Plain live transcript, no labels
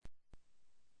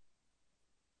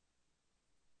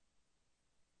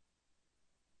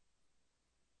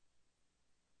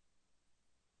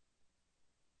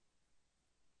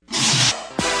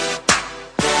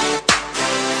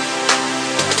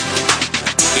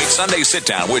Sunday Sit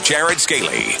Down with Jared Scaly.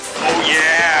 Oh,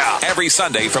 yeah. Every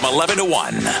Sunday from 11 to 1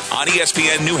 on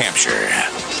ESPN New Hampshire.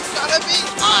 It's gonna be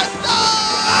awesome!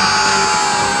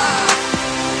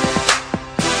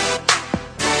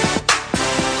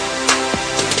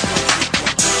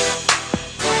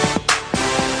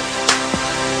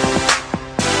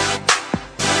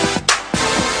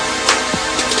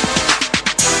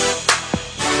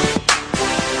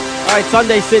 All right,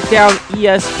 Sunday Sit Down,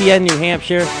 ESPN New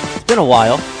Hampshire. It's been a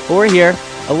while, but we're here,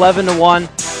 11 to 1,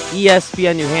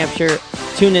 ESPN New Hampshire.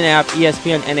 TuneIn app,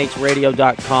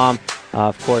 ESPNNHradio.com.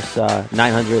 Of course, 900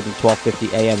 and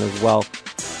 1250 AM as well.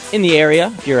 In the area,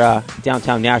 if you're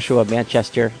downtown Nashua,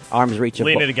 Manchester, arms reach.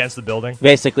 Lean it against the building.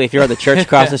 Basically, if you're at the church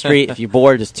across the street, if you're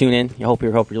bored, just tune in. I hope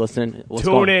you're listening.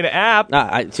 TuneIn app.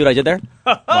 See what I did there?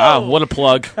 Wow, what a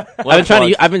plug.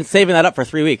 I've been saving that up for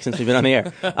 3 weeks since we've been on the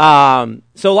air.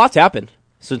 So lots happened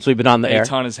since we've been on the air. A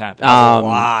ton has happened. A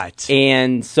lot.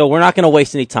 And so we're not going to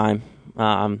waste any time.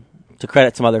 To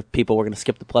credit some other people, we're going to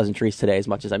skip the pleasantries today as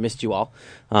much as I missed you all.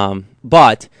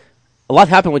 But a lot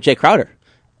happened with Jay Crowder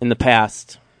in the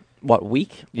past,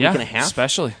 week and a half?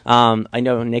 Especially. I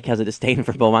know Nick has a disdain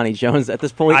for Bomani Jones at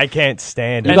this point. I can't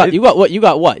stand it. it. You got what? He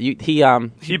blocked you.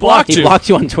 He blocked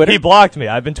you on Twitter? He blocked me.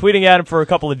 I've been tweeting at him for a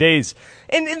couple of days.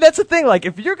 And that's the thing. Like,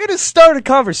 if you're going to start a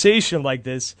conversation like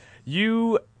this,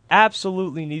 you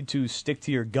absolutely need to stick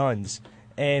to your guns.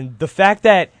 And the fact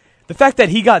that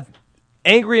he got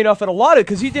angry enough at a lot of,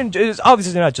 because he didn't, it's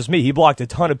obviously not just me, he blocked a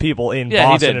ton of people in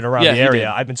Boston and around the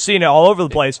area. I've been seeing it all over the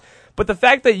place. But the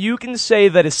fact that you can say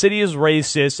that a city is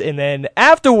racist and then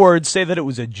afterwards say that it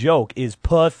was a joke is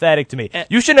pathetic to me.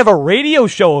 You shouldn't have a radio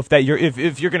show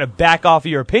if you're going to back off of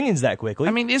your opinions that quickly.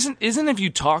 I mean, isn't if you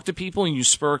talk to people and you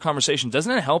spur a conversation,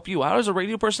 doesn't it help you out as a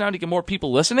radio personality to get more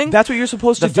people listening? That's what you're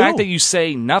supposed to do. The fact that you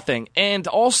say nothing, and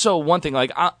also one thing,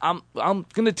 like I'm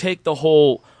going to take the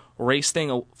whole race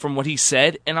thing from what he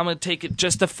said, and I'm going to take it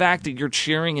just the fact that you're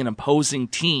cheering an opposing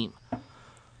team.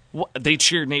 They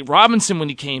cheered Nate Robinson when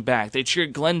he came back. They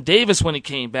cheered Glenn Davis when he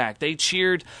came back. They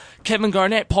cheered Kevin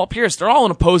Garnett, Paul Pierce. They're all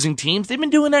in opposing teams. They've been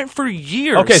doing that for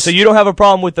years. Okay, so you don't have a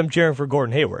problem with them cheering for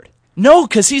Gordon Hayward? No,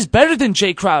 because he's better than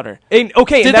Jay Crowder.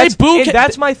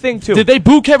 That's my thing, too. Did they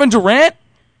boo Kevin Durant?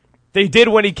 They did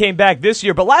when he came back this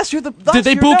year, but last year... Did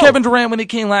they boo Kevin Durant when he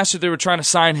came last year? They were trying to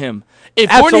sign him. If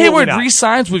Gordon Hayward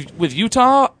re-signs with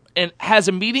Utah and has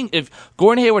a meeting, if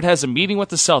Gordon Hayward has a meeting with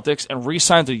the Celtics and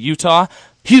re-signs with Utah,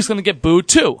 he's going to get booed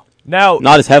too. Now,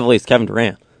 not as heavily as Kevin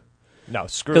Durant. No,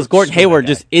 because Gordon Hayward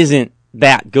just isn't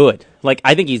that good. Like,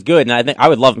 I think he's good, and I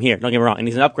would love him here. Don't get me wrong, and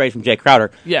he's an upgrade from Jay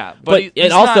Crowder. Yeah, but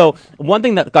also one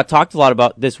thing that got talked a lot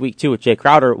about this week too with Jay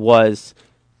Crowder was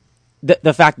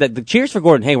the fact that the cheers for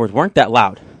Gordon Hayward weren't that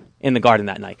loud in the Garden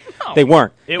that night. No. They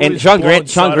weren't. And Sean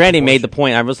Grandy made the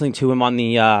point. I was listening to him on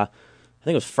the, I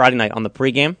think it was Friday night on the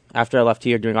pregame after I left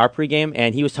here during our pregame,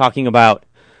 and he was talking about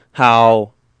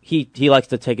how he likes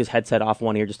to take his headset off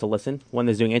one ear just to listen when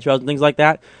he's doing intros and things like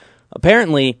that.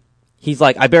 Apparently, he's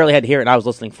like, I barely had to hear it, and I was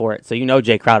listening for it. So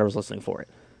Jay Crowder was listening for it.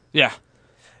 Yeah.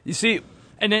 You see,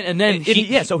 and then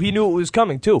so he knew it was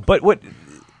coming too. But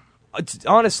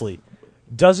honestly,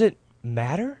 does it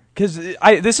matter? Because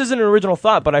this isn't an original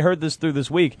thought, but I heard this through this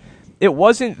week. It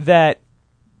wasn't that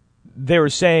they were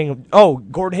saying, oh,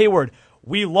 Gordon Hayward,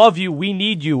 we love you, we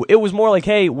need you. It was more like,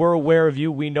 hey, we're aware of you.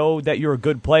 We know that you're a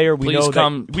good player. We know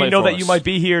that you might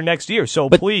be here next year. So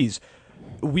please,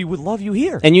 we would love you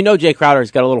here. And Jay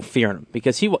Crowder's got a little fear in him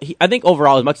because he I think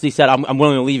overall, as much as he said, I'm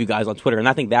willing to leave you guys on Twitter, and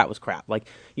I think that was crap. Like,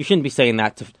 you shouldn't be saying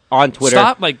that on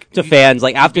Twitter to fans.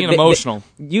 Like, after being emotional.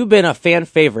 You've been a fan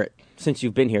favorite since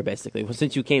you've been here, basically.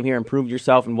 Since you came here and proved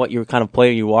yourself and what your kind of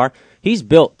player you are. He's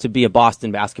built to be a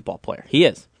Boston basketball player. He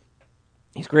is.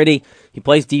 He's gritty. He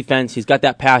plays defense. He's got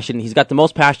that passion. He's got the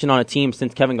most passion on a team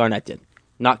since Kevin Garnett did.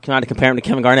 Not trying to compare him to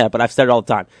Kevin Garnett, but I've said it all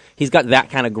the time. He's got that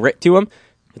kind of grit to him.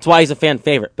 It's why he's a fan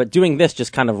favorite. But doing this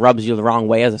just kind of rubs you the wrong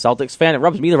way as a Celtics fan. It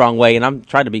rubs me the wrong way, and I'm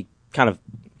trying to be kind of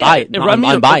unbiased. It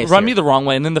rubbed me the wrong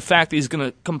way, and then the fact that he's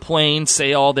going to complain,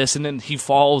 say all this, and then he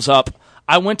follows up.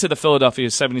 I went to the Philadelphia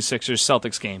 76ers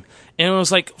Celtics game, and it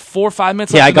was like 4 or 5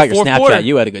 minutes left in the fourth quarter. Yeah, I got your Snapchat.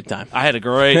 You had a good time. I had a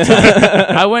great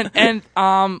time. I went, and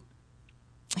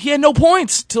he had no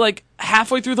points till like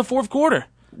halfway through the fourth quarter.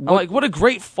 I'm like, what a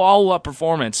great follow-up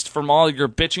performance from all your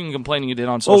bitching and complaining you did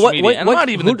on social media.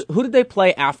 Who did they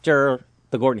play after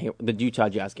the Utah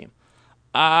Jazz game?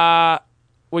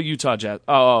 What Utah Jazz?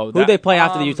 Who did they play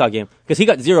after the Utah game? Because he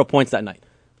got 0 points that night.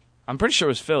 I'm pretty sure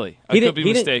it was Philly. I could be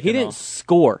mistaken. He didn't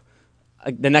score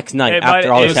the next night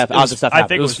after all this stuff happened. I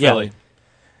think it was Philly.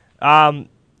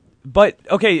 But,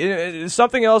 okay,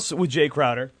 something else with Jay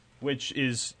Crowder, which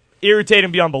is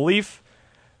irritating beyond belief.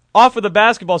 off of the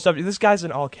basketball subject, this guy's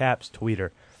an all caps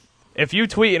tweeter. If you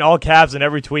tweet in all caps in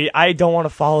every tweet, I don't want to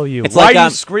follow you. Why are you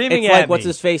screaming it's at like, me? what's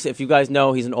his face? If you guys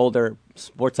know, he's an older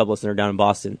Sports Hub listener down in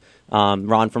Boston.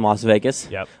 Ron from Las Vegas.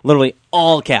 Yep. Literally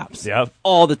all caps. Yep.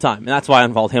 All the time. And that's why I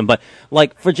unfollowed him. But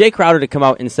like for Jay Crowder to come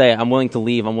out and say, I'm willing to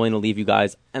leave you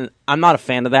guys. And I'm not a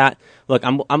fan of that. Look,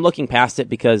 I'm looking past it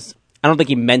because I don't think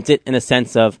he meant it in the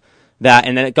sense of that.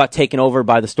 And then it got taken over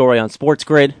by the story on Sports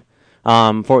Grid.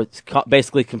 For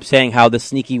basically saying how the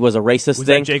sneaky was a racist was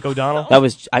thing. that Jake O'Donnell? That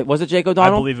was it Jake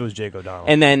O'Donnell? I believe it was Jake O'Donnell.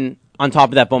 And then on top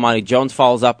of that, Bomani Jones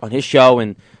follows up on his show,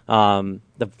 and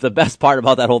the best part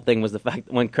about that whole thing was the fact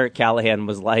that when Kurt Callahan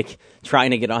was like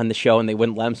trying to get on the show and they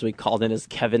wouldn't let him, so he called in as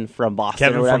Kevin from Boston.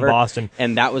 Kevin or whatever, from Boston,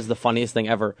 and that was the funniest thing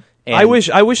ever. And I wish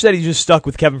that he just stuck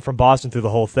with Kevin from Boston through the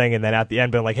whole thing, and then at the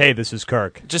end been like, "Hey, this is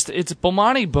Kirk." It's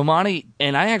Bomani,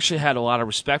 and I actually had a lot of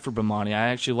respect for Bomani. I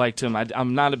actually liked him.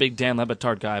 I'm not a big Dan Le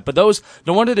Batard guy, but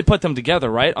no wonder they put them together,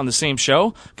 right, on the same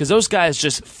show, because those guys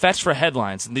just fetch for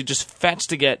headlines, and they just fetch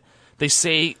to get. They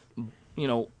say,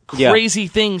 crazy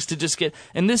things to just get.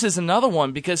 And this is another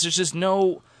one because there's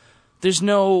no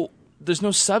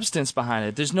substance behind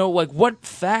it. There's no, what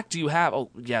fact do you have? Oh,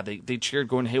 yeah, they cheered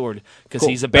Gordon Hayward because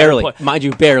he's a better player. Mind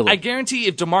you, barely. I guarantee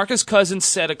if DeMarcus Cousins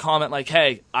said a comment like,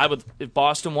 hey, if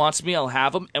Boston wants me, I'll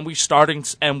have him, and we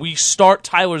start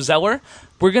Tyler Zeller,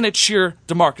 we're going to cheer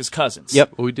DeMarcus Cousins.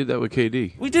 Yep. Well, we did that with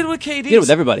KD. We did it with KD. Did it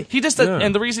with everybody. He just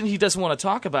and the reason he doesn't want to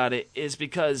talk about it is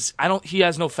because he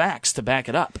has no facts to back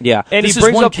it up. Yeah. And This he is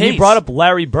brings one up case. he brought up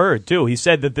Larry Bird too. He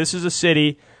said that this is a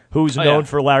city who's known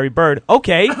for Larry Bird.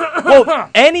 Okay,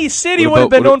 well, any city would have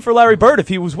been known for Larry Bird if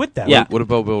he was with them. Yeah. What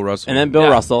about Bill Russell? And then Bill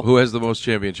Russell. Who has the most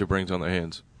championship rings on their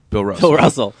hands? Bill Russell. Bill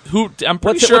Russell. Who I'm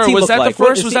pretty What's sure he was look that like? the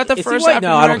first? Is Was he- that the is he first white? African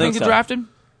No, I don't American think to get so. drafted?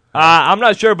 I'm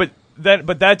not sure, but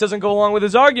that doesn't go along with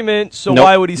his argument. So Nope.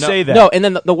 why would he say that? No, and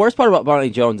then the worst part about Barney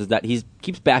Jones is that he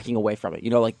keeps backing away from it.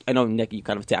 I know, Nick, you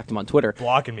kind of attacked him on Twitter.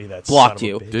 Blocking me. That's Blocked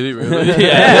you. Did he really?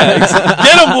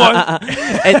 Get him one.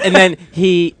 and then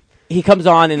he comes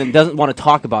on and doesn't want to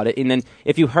talk about it. And then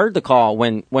if you heard the call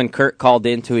when Kurt called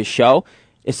into his show,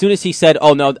 as soon as he said,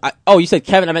 "Oh no, you said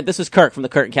Kevin," I meant this is Kirk from the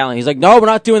Kurt and Callahan. He's like, "No, we're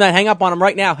not doing that. Hang up on him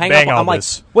right now. Hang Bang up." on I'm like,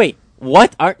 this. "Wait,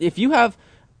 what? If you have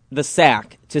the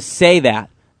sack to say that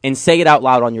and say it out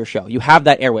loud on your show, you have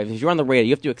that airwave. If you're on the radio,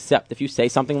 you have to accept. If you say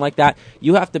something like that,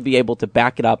 you have to be able to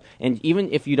back it up. And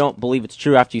even if you don't believe it's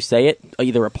true after you say it,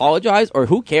 either apologize or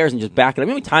who cares and just back it up.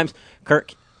 How many times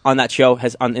Kirk on that show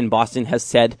in Boston has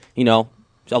said,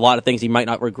 a lot of things he might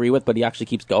not agree with, but he actually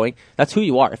keeps going. That's who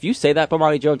you are. If you say that,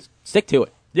 Bomani Jones, stick to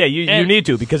it. Yeah, you need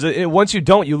to, because once you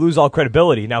don't, you lose all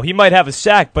credibility. Now, he might have a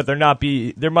sack, but there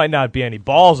might not be any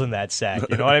balls in that sack.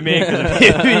 You know what I mean?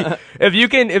 'Cause if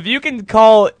you can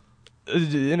call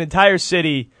an entire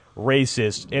city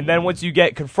racist, and then once you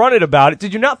get confronted about it,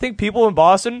 did you not think people in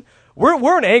Boston?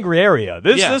 We're an angry area.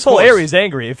 This whole area is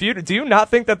angry. Do you not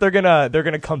think that they're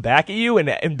gonna come back at you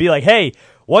and be like, hey,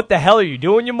 what the hell are you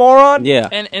doing, you moron? Yeah.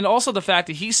 And also the fact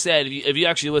that he said, if you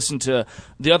actually listen to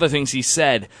the other things he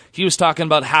said, he was talking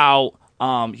about how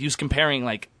he was comparing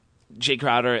Jay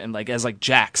Crowder and as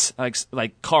jacks,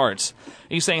 like cards.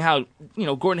 And he's saying how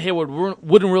Gordon Hayward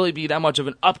wouldn't really be that much of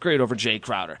an upgrade over Jay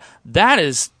Crowder. That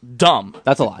is dumb.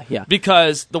 That's a lie. Yeah.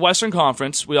 Because the Western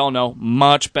Conference, we all know,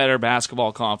 much better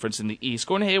basketball conference in the East.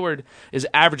 Gordon Hayward is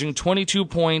averaging 22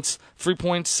 points,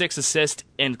 3.6 assists,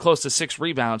 and close to 6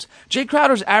 rebounds. Jay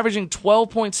Crowder's averaging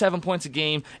 12.7 points a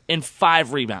game and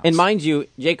 5 rebounds. And mind you,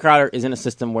 Jay Crowder is in a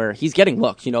system where he's getting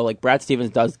looks. Brad Stevens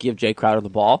does give Jay Crowder the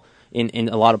ball in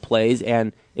a lot of plays,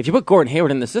 and if you put Gordon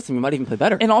Hayward in the system, you might even play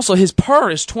better. And also, his PER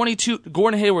is 22.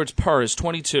 Gordon Hayward's PER is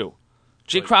 22.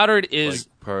 Jay Crowder is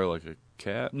purr like a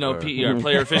cat. no or? PER,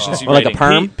 player efficiency Or like rating. a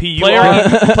perm.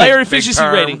 Player efficiency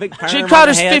perm. rating. Big perm Jay on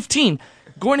Crowder's the head. 15.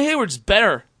 Gordon Hayward's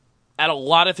better at a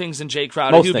lot of things than Jay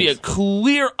Crowder. Most He would be a things.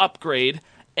 clear upgrade.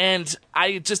 And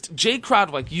Jay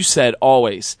Crowder, like you said,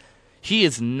 always, he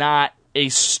is not a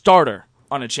starter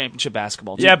on a championship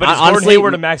basketball team. Yeah, but is Honestly, Gordon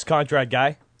Hayward a max contract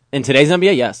guy? In today's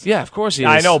NBA, yes. Yeah, of course he is.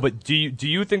 I know, but do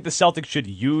you think the Celtics should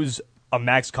use a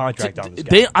max contract on this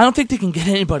guy? I don't think they can get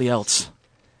anybody else.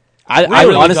 I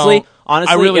really honestly,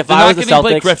 don't. if they're I not was the getting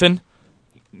Blake Celtics, Griffin.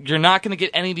 You're not going to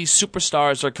get any of these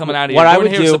superstars that are coming out of here. what I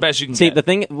Gordon would Hayward's do, the best you can see, get. the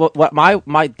thing,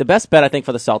 the best bet I think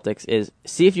for the Celtics is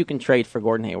see if you can trade for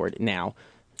Gordon Hayward now,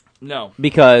 No.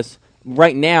 because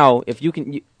right now, if you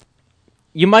can,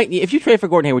 you might, if you trade for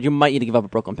Gordon Hayward, you might need to give up a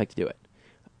Brooklyn pick to do it.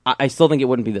 I still think it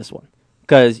wouldn't be this one.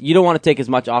 Because you don't want to take as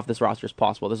much off this roster as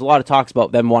possible. There's a lot of talks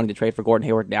about them wanting to trade for Gordon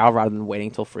Hayward now rather than waiting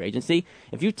until free agency.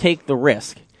 If you take the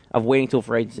risk of waiting until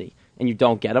free agency and you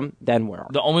don't get him, then where are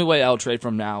we? The only way I'll trade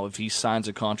from now if he signs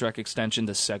a contract extension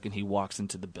the second he walks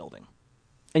into the building.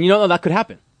 And that could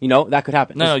happen. That could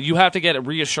happen. No, you have to get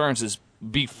reassurances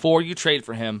before you trade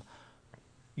for him.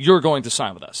 You're going to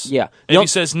sign with us. Yeah. If he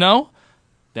says no,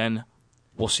 then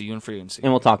we'll see you in free agency.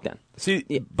 And we'll talk then.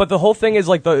 See, but the whole thing is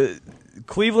like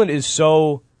Cleveland is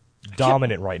so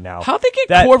dominant right now. How'd they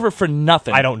get Korver for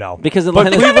nothing? I don't know. Because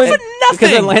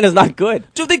Atlanta's not good.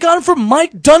 Dude, they got him for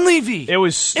Mike Dunleavy. It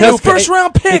was a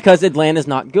first-round pick. Because Atlanta's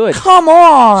not good. Come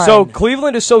on. So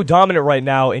Cleveland is so dominant right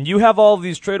now, and you have all of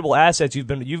these tradable assets.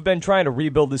 You've been trying to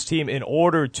rebuild this team in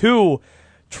order to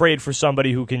trade for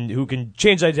somebody who can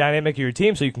change the dynamic of your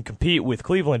team so you can compete with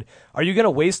Cleveland. Are you going to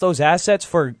waste those assets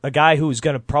for a guy who's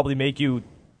going to probably make you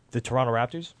the Toronto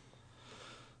Raptors?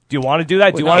 Do you want to do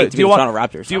that? Do you want to Toronto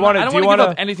Raptors? Do you want to? I don't want to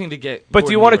give up anything to get. But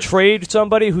do you want to trade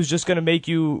somebody who's just going to make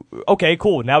you okay?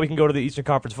 Cool. Now we can go to the Eastern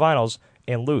Conference Finals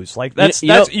and lose. Like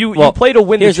you play to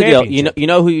win the championship. Here's the deal. You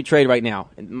know who you trade right now.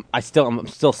 I'm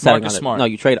still setting Marcus on it. Smart. No,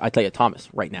 you trade Isaiah Thomas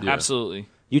right now. Yeah. Absolutely.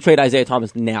 You trade Isaiah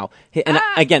Thomas now. And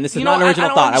again, this is not an original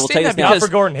thought. I will say this now. For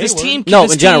Gordon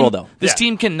Hayward. In general, though. This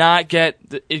team cannot get.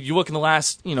 If you look in the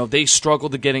last, they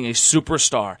struggled to getting a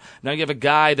superstar. Now you have a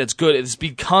guy that's good. It's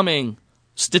becoming.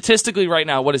 Statistically, right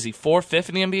now, what is he? 4th, 5th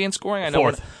in the NBA in scoring? I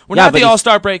know we're not the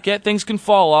All-Star break yet. Things can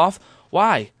fall off.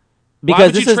 Why?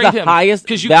 Because this is the highest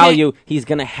value he's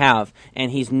going to have,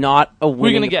 and he's not a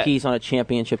winning piece on a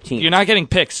championship team. You're not getting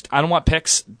picks. I don't want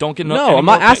picks. Don't get No, I'm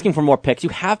not asking for more picks. You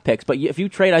have picks, but if you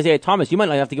trade Isaiah Thomas, you might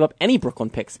not have to give up any Brooklyn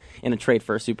picks in a trade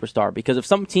for a superstar. Because if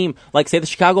some team, like say the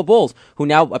Chicago Bulls, who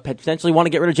now potentially want to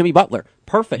get rid of Jimmy Butler,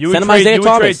 perfect. Send him Isaiah Thomas.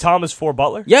 You would trade Thomas for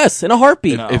Butler? Yes, in a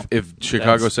heartbeat. No. If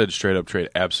Chicago said straight up trade,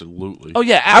 absolutely. Oh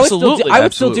yeah, absolutely. I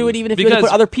would still do it even if you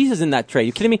put other pieces in that trade.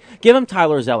 You kidding me? Give him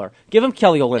Tyler Zeller. Give him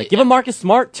Kelly Olynyk. Give him Marcus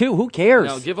Smart too. Who cares?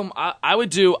 No, give him. I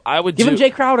would give him Jay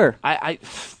Crowder. I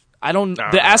don't.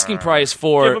 The asking price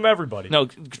for give him everybody. No,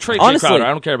 trade Jay Crowder. I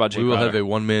don't care about Jay Crowder. We will have a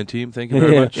one-man team. Thank you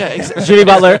very much. Yeah, exactly. Jimmy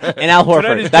Butler and Al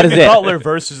Horford. That is it. Butler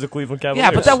versus the Cleveland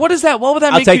Cavaliers. Yeah, but what is that? What would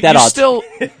that make? I'll take that odds. Still,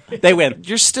 they win.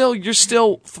 You're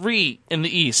still 3 in the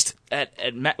East with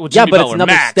Jimmy but Butler, it's another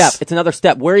max. step. It's another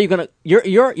step. Where are you gonna?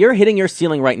 You're hitting your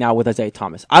ceiling right now with Isaiah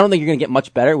Thomas. I don't think you're gonna get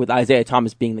much better with Isaiah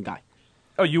Thomas being the guy.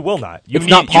 Oh, you will not. It's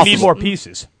not possible. You need more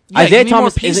pieces. Yeah, Isaiah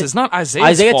Thomas is not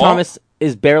Isaiah fault. Thomas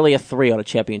is barely a 3 on a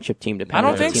championship team. I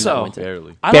don't think so.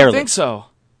 Barely. I don't think so.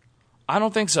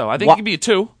 I think he could be a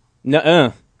 2.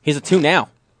 No, he's a 2 now.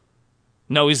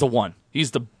 No, he's the 1. He's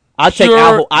the. I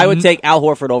would take Al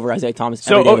Horford over Isaiah Thomas.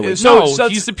 Every day of the week. So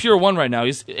he's the pure 1 right now.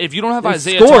 If you don't have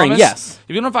Isaiah scoring, Thomas, yes. If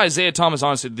you don't have Isaiah Thomas,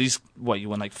 honestly, you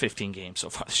won like 15 games so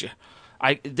far this year.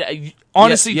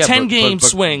 Honestly, 10 games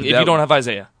swing if you don't have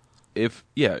Isaiah.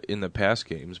 In the past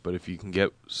games, but if you can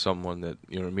get someone that,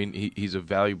 you know what I mean, he's a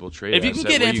valuable trade. If you can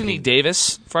get Anthony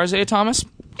Davis for Isaiah Thomas,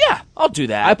 yeah, I'll do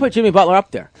that. I put Jimmy Butler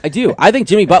up there. I do. I think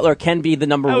Jimmy Butler can be the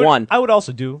number 1. I would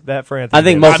also do that for Anthony. I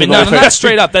think Davis. not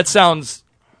straight up. That sounds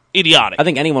idiotic. I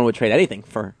think anyone would trade anything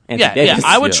for Anthony Davis. Yeah,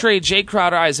 I would trade Jay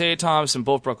Crowder, Isaiah Thomas, and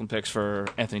both Brooklyn picks for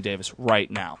Anthony Davis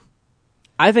right now.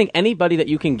 I think anybody that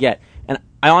you can get, and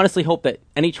I honestly hope that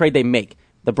any trade they make,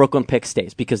 the Brooklyn pick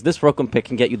stays, because this Brooklyn pick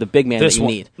can get you the big man that you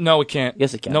need. No, it can't.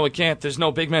 Yes, it can. No, it can't. There's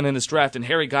no big man in this draft, and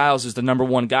Harry Giles is the number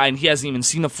 1 guy, and he hasn't even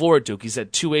seen the floor at Duke. He's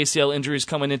had 2 ACL injuries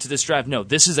coming into this draft. No,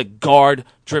 this is a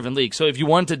guard-driven league. So if you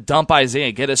wanted to dump Isaiah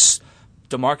and get us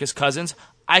DeMarcus Cousins,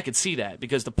 I could see that,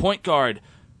 because the point guard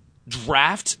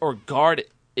draft or guard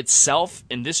itself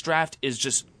in this draft is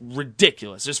just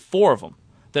ridiculous. There's 4 of them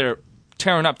that are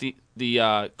tearing up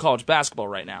the college basketball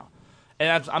right now.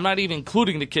 And I'm not even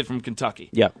including the kid from Kentucky.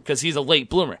 Yeah. Because he's a late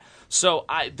bloomer. So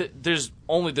there's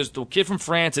the kid from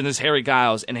France and there's Harry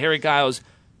Giles. And Harry Giles,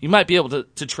 you might be able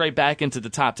to trade back into the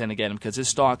top 10 again because his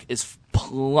stock is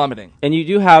plummeting. And you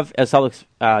do have, as Celtics,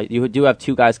 you do have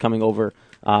 2 guys coming over.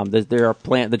 There are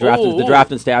the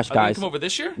draft and stash guys. Are they going to come over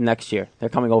this year? Next year. They're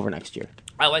coming over next year.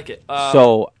 I like it.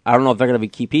 So I don't know if they're going to be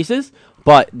key pieces,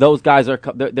 but those guys were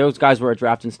a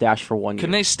draft and stash for 1 year.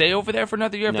 Can they stay over there for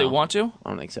another year if they want to?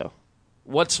 I don't think so.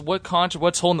 What's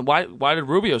holding? Why did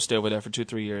Rubio stay over there for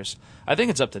 2-3 years? I think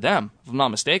it's up to them, if I'm not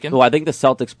mistaken. Well, I think the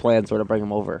Celtics' plans were to bring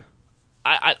him over.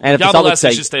 And if the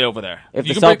Celtics should stay over there. If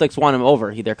the Celtics want him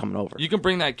over, they're coming over. You can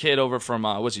bring that kid over from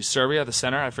Serbia, the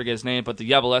center? I forget his name, but the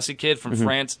Yabalesi kid from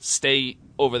France. Stay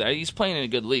over there. He's playing in a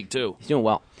good league too. He's doing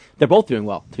well. They're both doing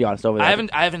well, to be honest. Over there,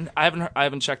 I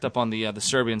haven't checked up on the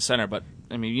Serbian center, but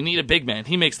I mean, you need a big man.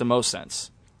 He makes the most sense.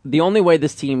 The only way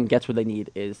this team gets what they need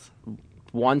is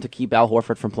 1, to keep Al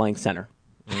Horford from playing center.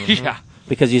 Yeah.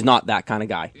 Because he's not that kind of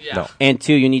guy. Yeah. No. And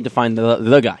 2, you need to find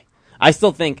the guy. I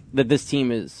still think that this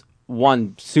team is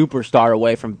one superstar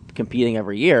away from competing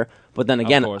every year. But then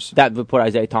again, that would put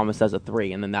Isaiah Thomas as a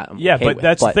 3, and then that I'm okay but with.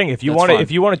 That's the thing. If you want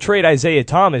to trade Isaiah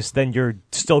Thomas, then you're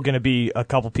still going to be a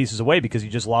couple pieces away because you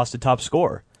just lost a top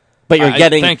scorer. But you're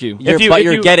getting, thank you.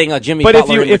 You're getting a Jimmy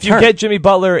Butler. But if you get Jimmy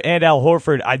Butler and Al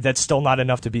Horford, that's still not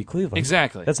enough to beat Cleveland.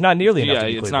 Exactly. That's not nearly enough to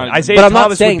beat Cleveland. Isaiah but I'm Thomas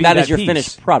not saying that is your piece.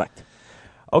 finished product.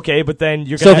 Okay, but then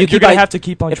you're going to have to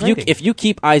keep on trading. If you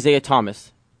keep Isaiah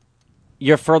Thomas,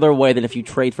 you're further away than if you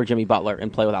trade for Jimmy Butler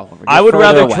and play with Al Horford.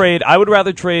 I would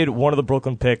rather trade one of the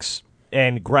Brooklyn picks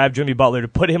and grab Jimmy Butler to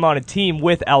put him on a team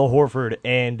with Al Horford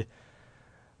and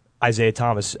Isaiah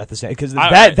Thomas at the same, because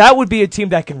that would be a team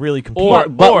that can really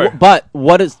compete. But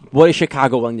what is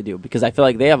Chicago willing to do? Because I feel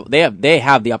like they have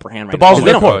the upper hand right now. The ball's in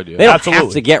their court. They don't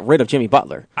have to get rid of Jimmy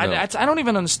Butler. I don't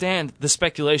even understand the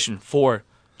speculation for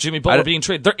Jimmy Butler being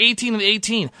traded. They're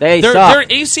 18-18. They're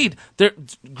A seed.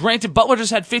 Granted, Butler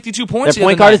just had 52 points. Their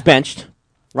point guard is benched.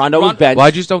 Rondo was benched. Well,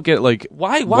 I just don't get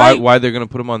why they're going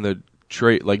to put him on the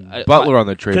trade, Butler on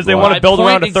the trade, because they want to build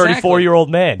around a 34-year-old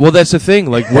man. Well, that's the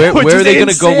thing. Like, where are they going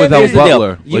to go without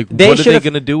Butler? Like, what are they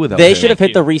going to do without him? They should have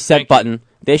hit the reset button.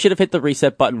 They should have hit the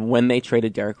reset button when they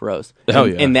traded Derrick Rose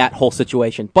in that whole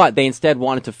situation. But they instead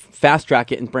wanted to fast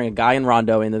track it and bring a guy in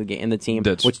Rondo into the team,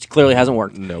 which clearly hasn't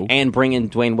worked. No. And bring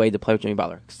in Dwayne Wade to play with Jimmy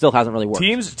Butler. Still hasn't really worked.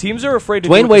 Teams are afraid to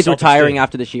Dwayne Wade's retiring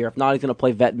after this year. If not, he's going to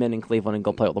play Vetman in Cleveland and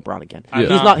go play with LeBron again.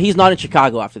 He's not in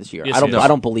Chicago after this year. Yes, I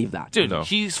don't believe that. Dude,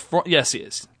 yes, he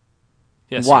is.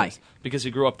 Yes, why? He is. Because he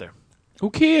grew up there. Who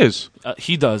cares?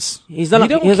 He does. He doesn't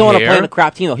want to play in a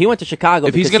crap team, though. He went to Chicago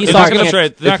because they're not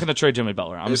going to trade Jimmy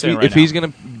Butler. I'm saying right now. If he's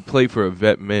going to play for a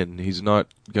vet min, he's not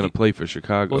going to play for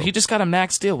Chicago. Well, he just got a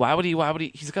max deal. Why would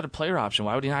he? He's got a player option.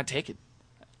 Why would he not take it?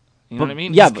 You know what I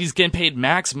mean? Yeah, he's getting paid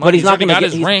max money. But he's not going to get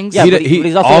his rings. Yeah, but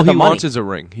he's also all he the money. wants is a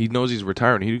ring. He knows he's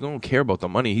retiring. He don't care about the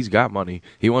money. He's got money.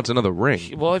 He wants another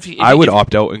ring. Well, I would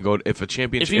opt out and go if a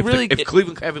championship. If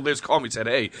Cleveland Cavaliers called me and said,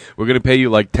 "Hey, we're going to pay you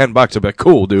like $10," I'd be like,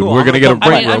 "Cool, dude. We're going to get a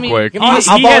ring real quick."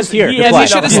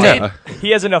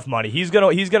 He has enough money. He's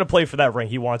gonna play for that ring.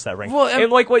 He wants that ring. Well, and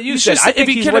like what you said, I think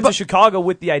he went to Chicago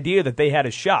with the idea that they had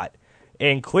a shot.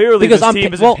 And clearly, this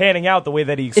team isn't panning out the way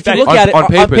that he expected. If you look at it, on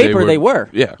paper, they were.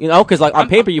 Yeah. Because on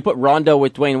paper, you put Rondo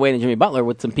with Dwayne Wade and Jimmy Butler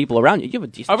with some people around you. You have a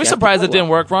decent. Are we surprised it didn't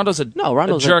work? Rondo's a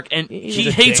jerk, and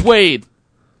he hates Wade.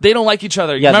 They don't like each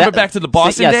other. Yeah, remember back to the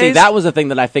Boston days? See, that was the thing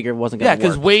that I figured wasn't going to work. Yeah,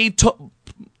 because Wade took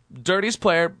dirtiest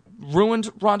player,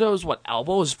 ruined Rondo's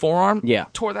elbow, his forearm. Yeah,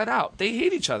 tore that out. They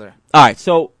hate each other. All right,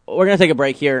 so we're going to take a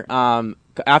break here.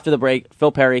 After the break,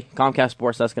 Phil Perry, Comcast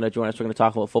Sports, that's going to join us. We're going to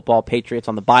talk about football. Patriots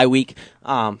on the bye week,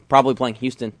 probably playing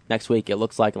Houston next week. It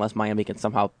looks like, unless Miami can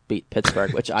somehow beat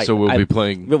Pittsburgh, which we'll be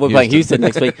playing Houston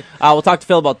next week. We'll talk to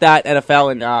Phil about that,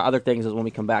 NFL, and other things when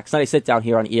we come back. Sunday sit down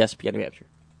here on ESPN New Hampshire.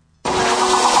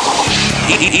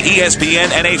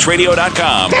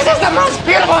 ESPNNHradio.com. This is the most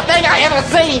beautiful thing I ever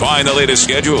seen. Find the latest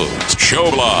schedules,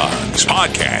 show blogs,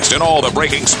 podcasts, and all the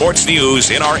breaking sports news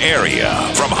in our area.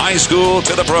 From high school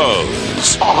to the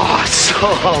pros.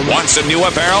 Awesome. Want some new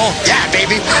apparel? Yeah,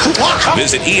 baby.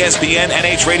 Visit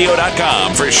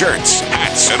ESPNNHradio.com for shirts,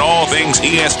 hats, and all things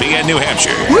ESPN New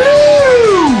Hampshire.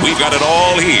 Woo! We've got it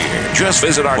all here. Just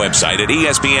visit our website at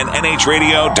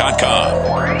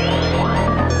ESPNNHradio.com.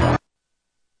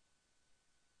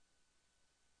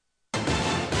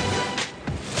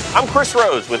 I'm Chris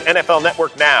Rose with NFL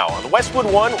Network Now on the Westwood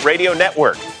One Radio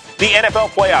Network. The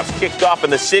NFL playoffs kicked off in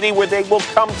the city where they will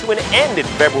come to an end in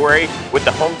February with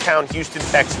the hometown Houston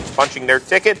Texans punching their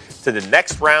ticket to the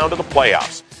next round of the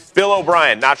playoffs. Bill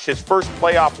O'Brien notched his first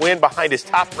playoff win behind his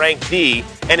top-ranked D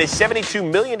and his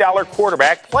 $72 million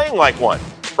quarterback playing like one.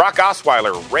 Brock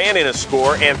Osweiler ran in a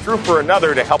score and threw for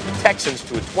another to help the Texans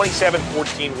to a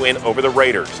 27-14 win over the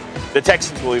Raiders. The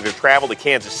Texans will either travel to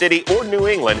Kansas City or New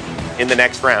England in the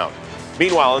next round.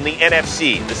 Meanwhile, in the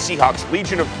NFC, the Seahawks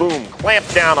Legion of Boom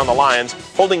clamped down on the Lions,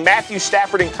 holding Matthew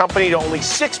Stafford and company to only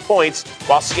 6 points,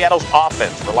 while Seattle's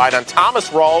offense relied on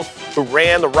Thomas Rawls, who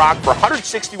ran the rock for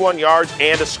 161 yards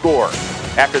and a score.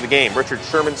 After the game, Richard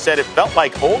Sherman said it felt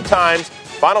like old times.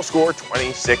 Final score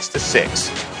 26-6.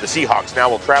 The Seahawks now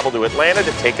will travel to Atlanta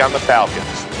to take on the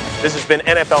Falcons. This has been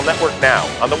NFL Network Now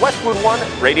on the Westwood One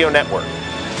Radio Network.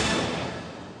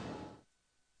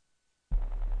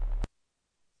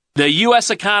 The U.S.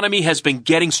 economy has been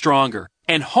getting stronger,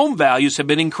 and home values have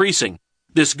been increasing.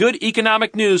 This good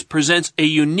economic news presents a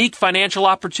unique financial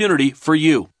opportunity for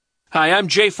you. Hi, I'm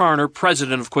Jay Farner,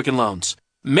 president of Quicken Loans.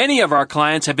 Many of our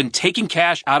clients have been taking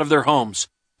cash out of their homes,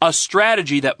 a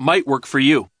strategy that might work for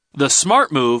you. The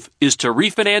smart move is to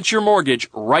refinance your mortgage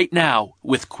right now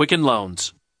with Quicken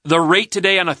Loans. The rate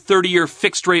today on a 30-year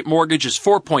fixed-rate mortgage is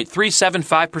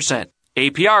 4.375%.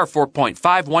 APR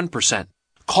 4.51%.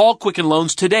 Call Quicken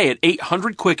Loans today at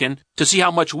 800-QUICKEN to see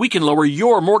how much we can lower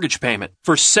your mortgage payment.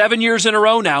 For 7 years in a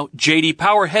row now, J.D.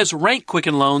 Power has ranked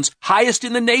Quicken Loans highest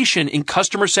in the nation in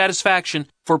customer satisfaction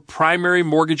for primary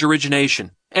mortgage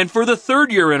origination. And for the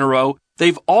 3rd year in a row,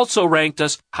 they've also ranked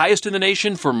us highest in the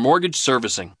nation for mortgage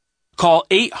servicing. Call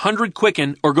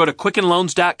 800-QUICKEN or go to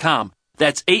QuickenLoans.com.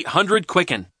 That's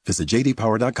 800-QUICKEN. Visit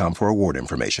jdpower.com for award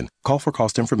information. Call for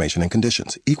cost information and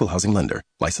conditions. Equal housing lender.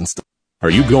 Licensed. Are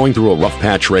you going through a rough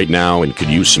patch right now and could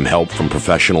use some help from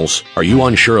professionals? Are you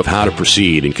unsure of how to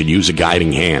proceed and could use a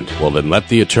guiding hand? Well, then let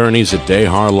the attorneys at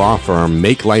Dehar Law Firm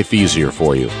make life easier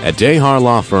for you. At Dehar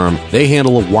Law Firm, they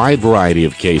handle a wide variety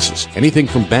of cases, anything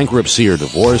from bankruptcy or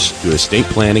divorce to estate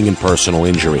planning and personal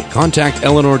injury. Contact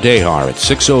Eleanor Dehar at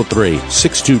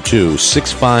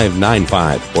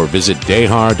 603-622-6595 or visit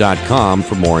Dehar.com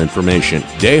for more information.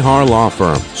 Dehar Law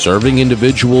Firm, serving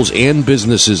individuals and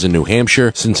businesses in New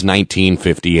Hampshire since 1958.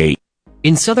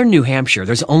 In southern New Hampshire,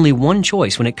 there's only one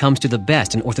choice when it comes to the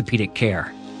best in orthopedic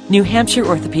care. New Hampshire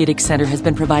Orthopedic Center has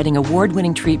been providing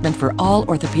award-winning treatment for all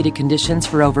orthopedic conditions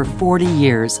for over 40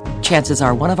 years. Chances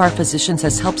are one of our physicians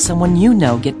has helped someone you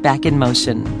know get back in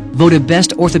motion. Voted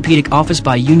Best Orthopedic Office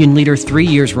by Union Leader 3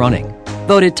 years running.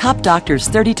 Voted Top Doctors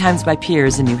 30 times by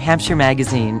peers in New Hampshire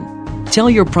Magazine. Tell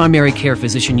your primary care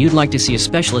physician you'd like to see a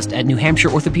specialist at New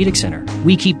Hampshire Orthopedic Center.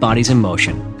 We keep bodies in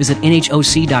motion. Visit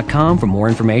NHOC.com for more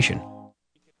information.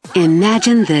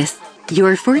 Imagine this.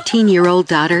 Your 14-year-old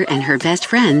daughter and her best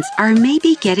friends are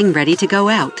maybe getting ready to go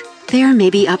out. They're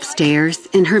maybe upstairs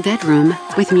in her bedroom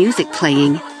with music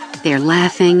playing. They're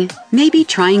laughing, maybe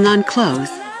trying on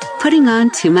clothes, putting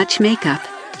on too much makeup,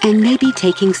 and maybe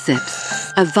taking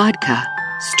sips of vodka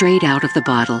straight out of the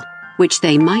bottle, which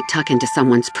they might tuck into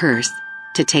someone's purse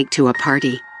to take to a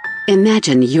party.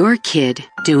 Imagine your kid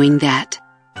doing that.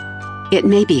 It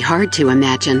may be hard to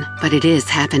imagine, but it is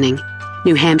happening.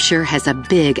 New Hampshire has a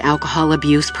big alcohol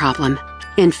abuse problem.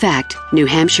 In fact, New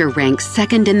Hampshire ranks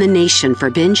second in the nation for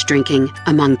binge drinking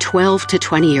among 12 to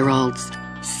 20-year-olds.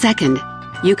 Second,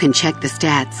 you can check the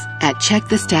stats at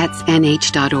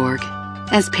checkthestatsnh.org.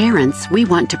 As parents, we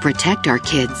want to protect our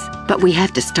kids, but we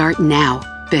have to start now,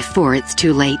 before it's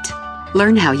too late.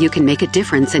 Learn how you can make a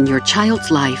difference in your child's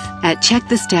life at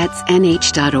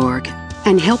checkthestatsnh.org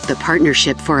and help the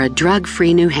Partnership for a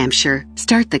Drug-Free New Hampshire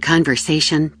start the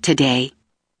conversation today.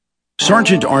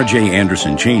 Sergeant R.J.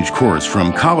 Anderson changed course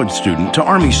from college student to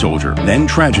Army soldier, then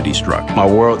tragedy struck. My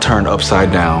world turned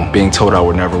upside down, being told I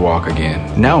would never walk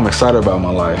again. Now I'm excited about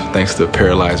my life thanks to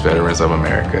Paralyzed Veterans of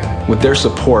America. With their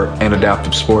support and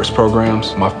adaptive sports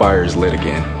programs, my fire is lit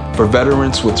again. For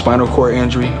veterans with spinal cord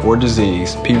injury or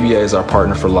disease, PVA is our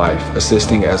partner for life,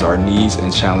 assisting as our needs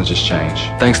and challenges change.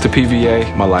 Thanks to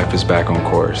PVA, my life is back on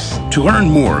course. To learn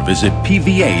more, visit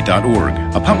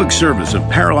pva.org, a public service of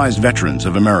Paralyzed Veterans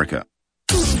of America.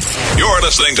 You're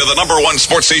listening to the #1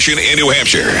 sports station in New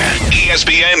Hampshire,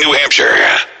 ESPN New Hampshire.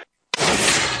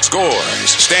 Scores,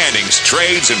 standings,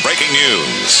 trades, and breaking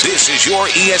news. This is your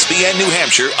ESPN New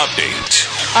Hampshire update.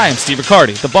 I am Steve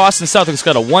Riccardi. The Boston Celtics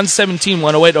got a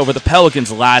 117-108 over the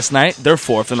Pelicans last night, their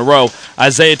 4th in a row.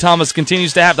 Isaiah Thomas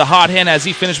continues to have the hot hand as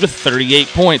he finished with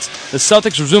 38 points. The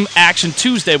Celtics resume action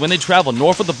Tuesday when they travel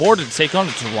north of the border to take on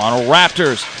the Toronto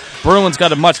Raptors. Bruins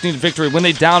got a much-needed victory when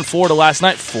they downed Florida last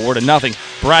night 4-0.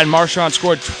 Brad Marchand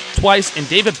scored twice, and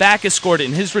David Backes scored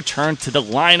in his return to the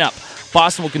lineup.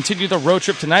 Boston will continue their road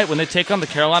trip tonight when they take on the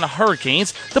Carolina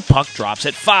Hurricanes. The puck drops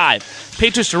at 5.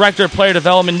 Patriots Director of Player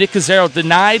Development Nick Cazzaro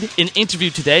denied an interview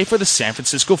today for the San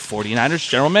Francisco 49ers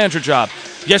general manager job.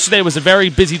 Yesterday was a very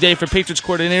busy day for Patriots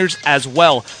coordinators as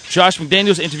well. Josh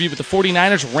McDaniels interviewed with the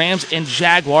 49ers, Rams, and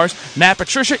Jaguars. Matt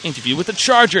Patricia interviewed with the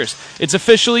Chargers. It's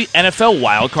officially NFL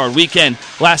Wildcard Weekend.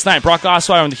 Last night, Brock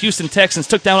Osweiler and the Houston Texans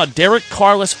took down a Derek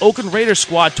Carrless Oakland Raiders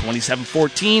squad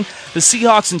 27-14. The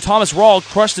Seahawks and Thomas Rawls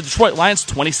crushed the Detroit Lions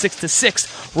 26-6.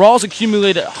 Rawls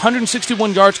accumulated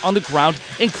 161 yards on the ground,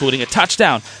 including a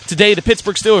touchdown. Today, the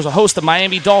Pittsburgh Steelers will host the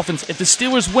Miami Dolphins. If the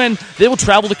Steelers win, they will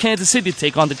travel to Kansas City to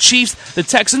take on the Chiefs. The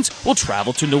Texans will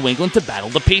travel to New England to battle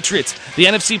the Patriots. The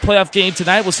NFC playoff game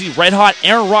tonight will see red-hot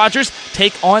Aaron Rodgers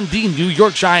take on the New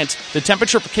York Giants. The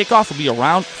temperature for kickoff will be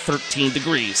around 13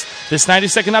 degrees. This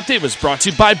 90-second update was brought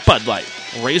to you by Bud Light.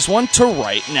 Raise one to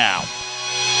right now.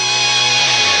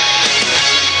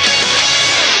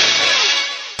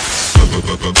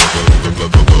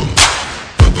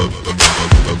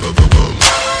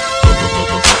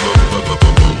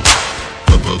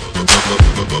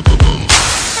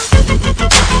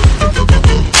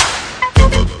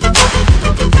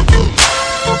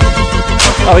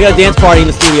 Oh, we got a dance party in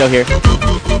the studio here.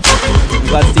 I'm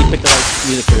glad Steve picked the right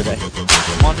music for today?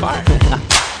 I'm on fire.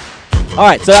 All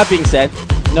right, so that being said,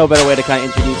 no better way to kind of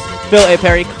introduce Phil A.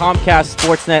 Perry, Comcast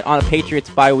Sportsnet on a Patriots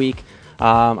bye week.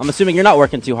 I'm assuming you're not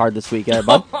working too hard this week,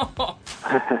 bud?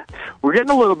 We're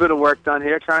getting a little bit of work done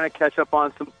here, trying to catch up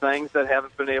on some things that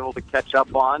haven't been able to catch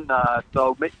up on.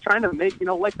 Trying to make,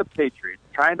 like the Patriots,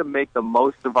 trying to make the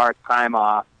most of our time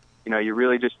off. You're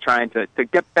really just trying to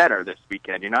get better this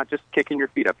weekend. You're not just kicking your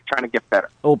feet up. You're trying to get better.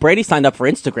 Well, Brady signed up for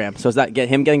Instagram, so does that get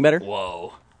him getting better?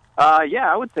 Whoa.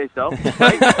 Yeah, I would say so.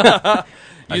 Right?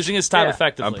 Using his time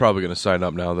effectively. I'm probably going to sign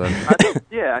up now then.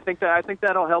 I think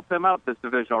that'll help him out this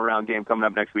divisional round game coming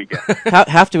up next weekend.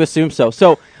 Have to assume so.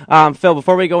 So, Phil,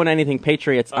 before we go into anything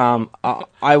Patriots,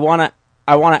 I wanna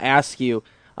ask you,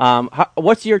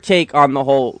 what's your take on the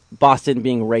whole Boston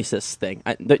being racist thing?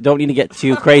 I don't need to get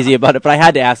too crazy about it, but I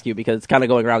had to ask you because it's kind of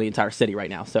going around the entire city right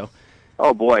now. So.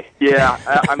 Oh boy, yeah.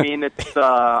 I mean, it's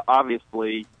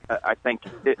obviously. I think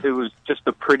it was just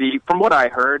a pretty, from what I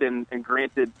heard, and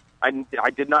granted, I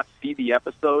did not see the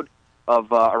episode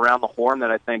of Around the Horn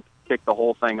that I think kicked the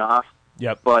whole thing off.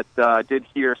 Yep. But I did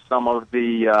hear some of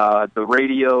the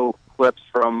radio clips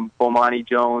from Bomani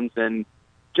Jones, and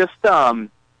just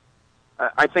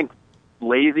I think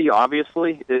lazy,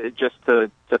 obviously, just to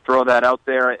throw that out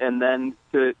there, and then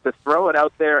to throw it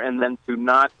out there, and then to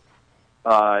not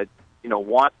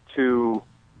want to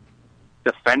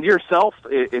defend yourself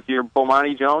if you're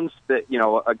Bomani Jones. That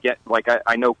again, like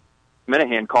I know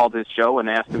Minahan called his show and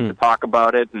asked him to talk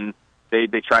about it, and they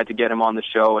tried to get him on the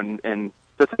show, and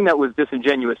the thing that was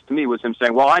disingenuous to me was him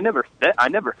saying, "Well, I never said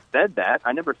that.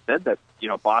 I never said that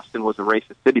Boston was a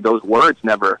racist city. Those words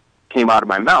never came out of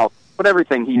my mouth." But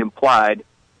everything he implied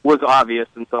was obvious,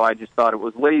 and so I just thought it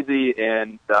was lazy,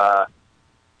 and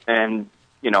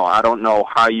I don't know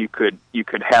how you could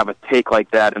have a take like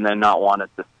that and then not want to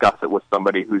discuss it with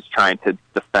somebody who's trying to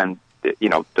defend,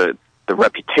 the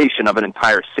reputation of an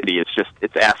entire city.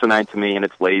 It's asinine to me, and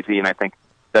it's lazy, and I think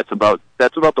that's about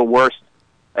the worst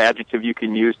adjective you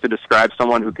can use to describe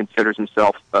someone who considers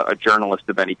himself a journalist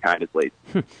of any kind is lazy.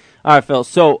 All right, Phil.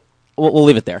 So we'll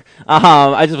leave it there.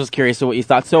 I just was curious of what you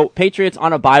thought. So Patriots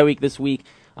on a bye week this week.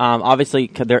 Obviously,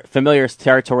 they're familiar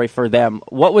territory for them.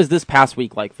 What was this past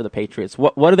week like for the Patriots?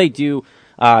 What do they do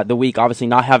the week? Obviously,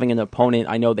 not having an opponent.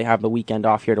 I know they have the weekend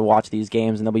off here to watch these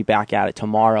games, and they'll be back at it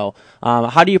tomorrow.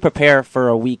 How do you prepare for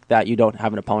a week that you don't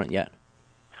have an opponent yet?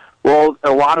 Well,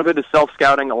 a lot of it is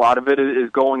self-scouting. A lot of it is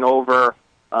going over,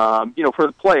 for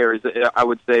the players, I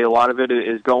would say a lot of it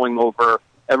is going over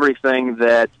everything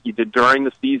that you did during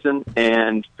the season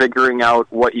and figuring out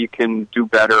what you can do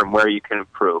better and where you can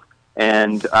improve.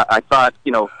 And I thought,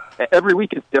 every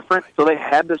week is different. So they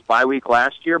had this bye week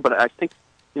last year, but I think,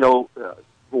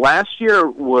 last year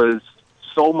was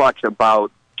so much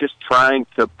about just trying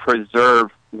to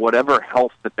preserve whatever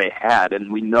health that they had.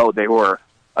 And we know they were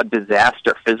a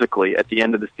disaster physically at the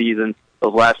end of the season,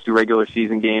 those last two regular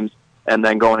season games, and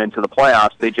then going into the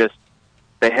playoffs,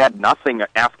 they had nothing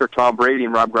after Tom Brady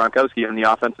and Rob Gronkowski on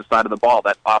the offensive side of the ball.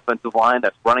 That offensive line,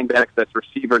 that's running backs, that's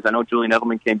receivers. I know Julian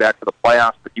Edelman came back for the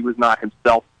playoffs, but he was not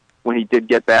himself when he did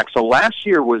get back. So last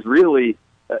year was really,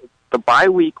 the bye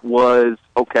week was,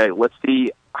 okay, let's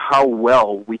see how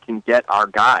well we can get our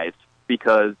guys,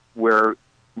 because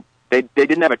they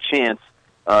didn't have a chance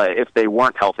if they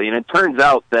weren't healthy. And it turns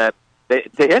out that they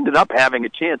ended up having a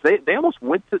chance. They almost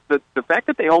went to, the fact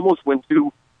that they almost went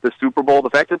to the Super Bowl, the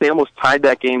fact that they almost tied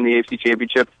that game in the AFC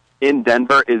Championship in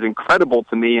Denver is incredible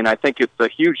to me, and I think it's a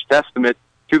huge testament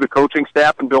to the coaching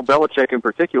staff and Bill Belichick in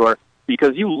particular,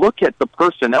 because you look at the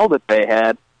personnel that they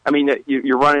had. I mean,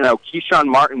 you're running out Keyshawn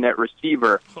Martin at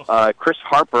receiver, Chris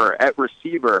Harper at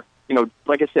receiver.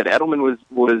 Like I said, Edelman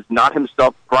was not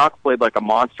himself. Gronk played like a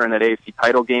monster in that AFC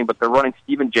title game, but they're running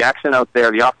Steven Jackson out there.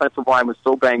 The offensive line was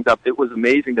so banged up, it was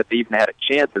amazing that they even had a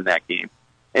chance in that game.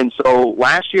 And so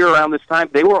last year around this time,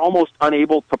 they were almost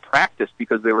unable to practice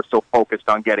because they were so focused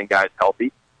on getting guys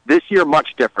healthy. This year,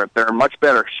 much different. They're in much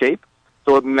better shape,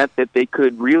 so it meant that they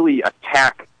could really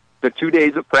attack the 2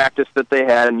 days of practice that they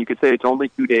had, and you could say it's only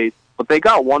 2 days, but they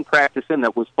got one practice in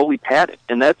that was fully padded,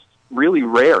 and that's really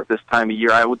rare this time of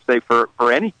year, I would say, for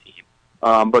any team.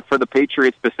 But for the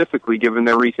Patriots specifically, given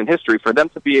their recent history, for them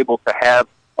to be able to have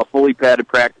a fully padded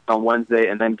practice on Wednesday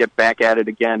and then get back at it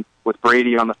again with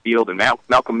Brady on the field and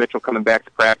Malcolm Mitchell coming back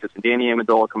to practice and Danny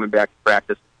Amendola coming back to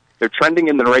practice, they're trending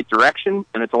in the right direction,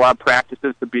 and it's allowed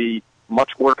practices to be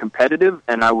much more competitive,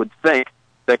 and I would think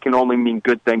that can only mean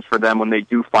good things for them when they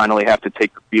do finally have to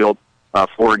take the field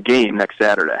for a game next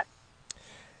Saturday.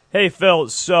 Hey, Phil.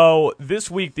 So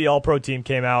this week the All-Pro team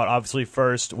came out. Obviously,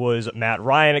 first was Matt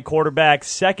Ryan at quarterback.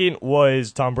 Second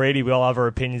was Tom Brady. We all have our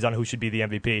opinions on who should be the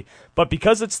MVP. But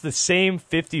because it's the same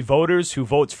 50 voters who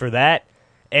votes for that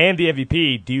and the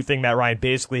MVP, do you think Matt Ryan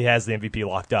basically has the MVP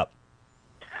locked up?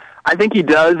 I think he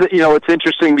does. It's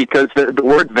interesting because the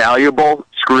word valuable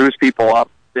screws people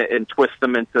up and twists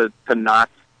them into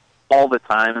knots all the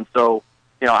time. And so,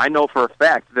 I know for a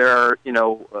fact there are,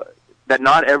 that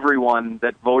not everyone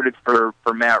that voted for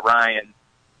Matt Ryan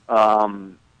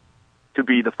to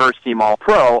be the first team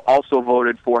All-Pro also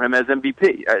voted for him as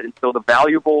MVP. And so the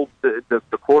valuable, the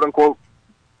quote-unquote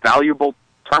valuable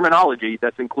terminology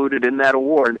that's included in that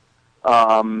award,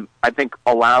 I think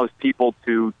allows people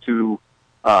to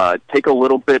take a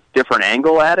little bit different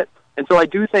angle at it. And so I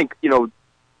do think,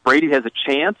 Brady has a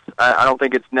chance. I don't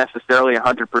think it's necessarily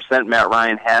 100% Matt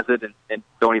Ryan has it, and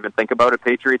don't even think about it,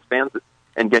 Patriots fans,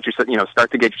 and get yourself, start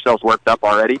to get yourselves worked up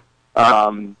already,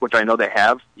 which I know they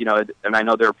have, and I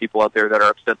know there are people out there that are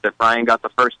upset that Ryan got the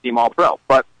first team All-Pro.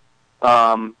 But,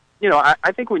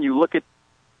 I think when you look at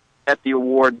the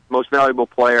award, Most Valuable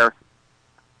Player,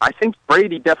 I think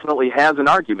Brady definitely has an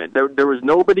argument. There was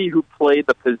nobody who played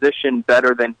the position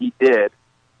better than he did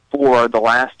for the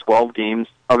last 12 games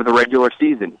of the regular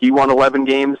season. He won 11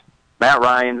 games. Matt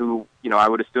Ryan, who, I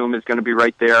would assume is going to be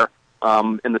right there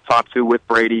in the top two with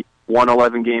Brady, won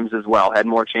 11 games as well, had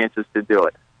more chances to do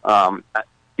it.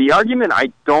 The argument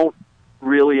I don't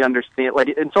really understand,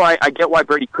 and so I get why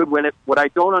Brady could win it. What I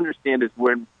don't understand is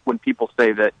when people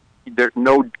say that there's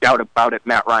no doubt about it,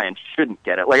 Matt Ryan shouldn't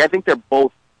get it. I think they're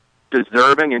both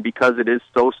deserving, and because it is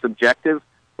so subjective,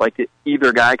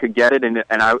 either guy could get it, and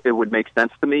it would make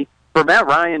sense to me. For Matt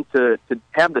Ryan to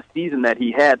have the season that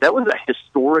he had, that was a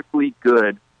historically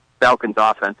good Falcons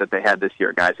offense that they had this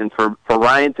year, guys. And for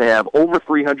Ryan to have over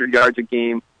 300 yards a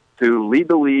game, to lead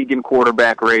the league in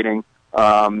quarterback rating,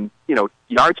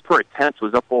 yards per attempt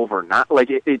was up over.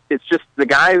 It's just the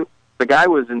guy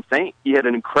was insane. He had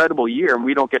an incredible year, and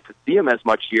we don't get to see him as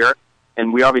much here.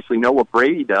 And we obviously know what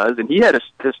Brady does, and he had a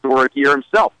historic year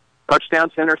himself.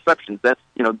 Touchdowns, interceptions. That's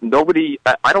nobody.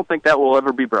 I don't think that will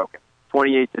ever be broken.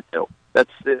 28-2.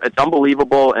 It's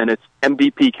unbelievable, and it's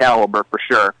MVP caliber for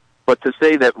sure. But to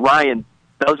say that Ryan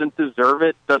doesn't deserve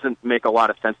it doesn't make a lot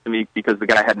of sense to me because the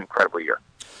guy had an incredible year.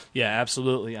 Yeah,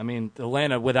 absolutely. I mean,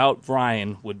 Atlanta without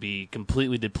Ryan would be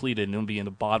completely depleted and would be in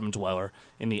the bottom dweller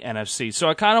in the NFC. So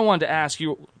I kind of wanted to ask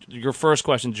you, your first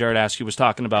question Jared asked you was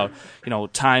talking about,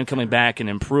 time coming back and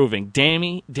improving.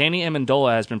 Danny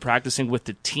Amendola has been practicing with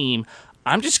the team.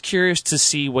 I'm just curious to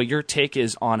see what your take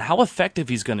is on how effective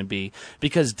he's going to be,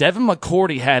 because Devin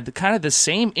McCourty had kind of the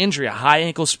same injury, a high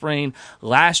ankle sprain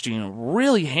last year, and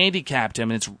really handicapped him,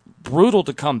 and it's brutal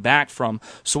to come back from.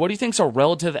 So what do you think is a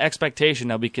relative expectation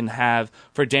that we can have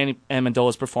for Danny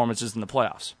Amendola's performances in the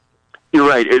playoffs? You're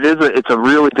right. It's a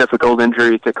really difficult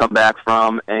injury to come back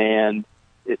from, and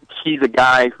he's a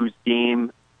guy whose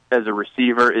game as a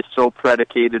receiver is so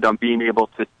predicated on being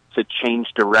able to change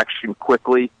direction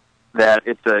quickly that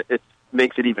it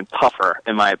makes it even tougher,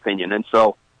 in my opinion. And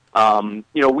so,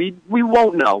 we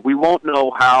won't know. We won't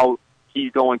know how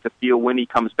he's going to feel when he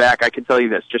comes back. I can tell you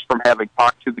this, just from having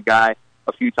talked to the guy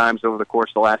a few times over the course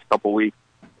of the last couple of weeks,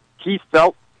 he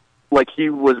felt like he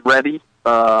was ready,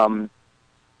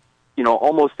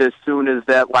 almost as soon as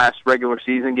that last regular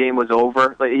season game was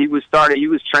over.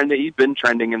 He'd been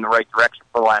trending in the right direction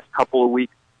for the last couple of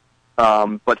weeks,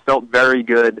 but felt very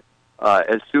good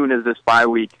as soon as this bye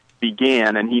week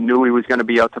began, and he knew he was going to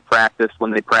be out to practice when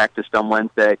they practiced on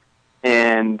Wednesday.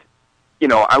 And,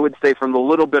 I would say from the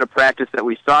little bit of practice that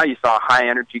we saw, you saw a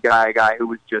high-energy guy, a guy who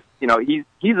was just,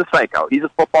 he's a psycho. He's a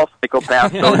football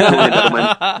psychopath. So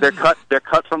they're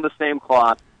cut from the same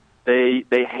cloth. They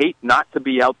hate not to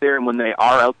be out there, and when they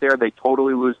are out there, they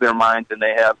totally lose their minds, and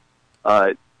they have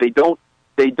they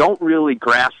don't really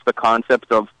grasp the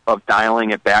concept of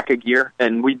dialing it back a gear,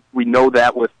 and we know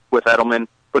that with Edelman.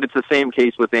 But it's the same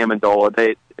case with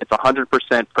Amendola. It's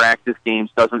 100% practice games.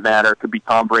 Doesn't matter. It could be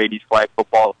Tom Brady's flag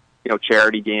football,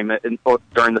 charity game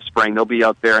during the spring. They'll be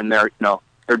out there in their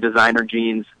designer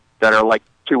jeans that are like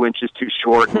 2 inches too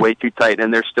short and way too tight,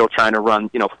 and they're still trying to run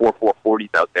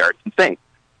 4.40s out there. It's insane.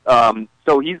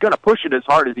 So he's going to push it as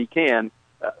hard as he can.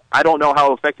 I don't know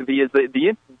how effective he is,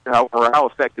 or how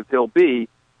effective he'll be.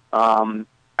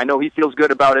 I know he feels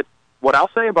good about it. What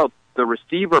I'll say about the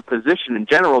receiver position in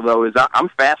general, though, is I'm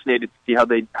fascinated to see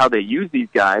how they use these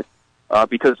guys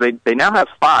because they now have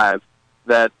 5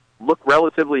 that look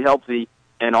relatively healthy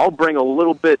and all bring a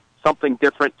little bit something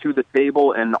different to the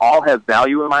table and all have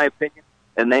value, in my opinion.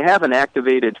 And they haven't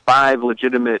activated 5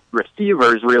 legitimate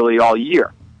receivers really all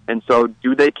year. And so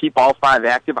do they keep all 5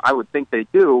 active? I would think they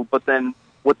do, but then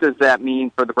what does that mean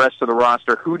for the rest of the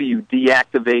roster? Who do you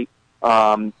deactivate?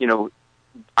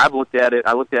 I've looked at it.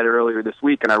 I looked at it earlier this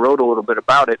week, and I wrote a little bit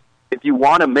about it. If you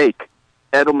want to make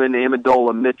Edelman,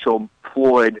 Amendola, Mitchell,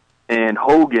 Floyd, and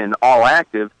Hogan all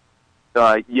active,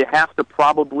 you have to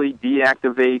probably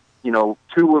deactivate, 2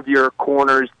 of your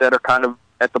corners that are kind of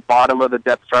at the bottom of the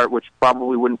depth chart, which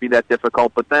probably wouldn't be that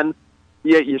difficult. But then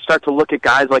you start to look at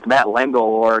guys like Matt Lengel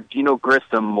or Gino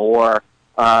Grissom or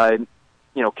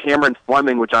Cameron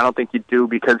Fleming, which I don't think you do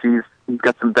because he's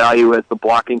got some value as the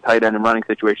blocking tight end and running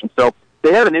situation. So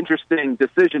they have an interesting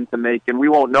decision to make, and we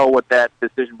won't know what that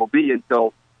decision will be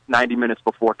until 90 minutes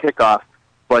before kickoff.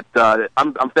 But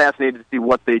I'm fascinated to see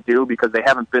what they do because they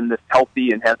haven't been this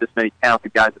healthy and have this many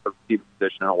talented guys at the receiver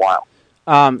position in a while.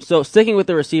 So sticking with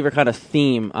the receiver kind of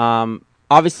theme,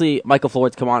 obviously Michael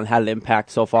Floyd's come on and had an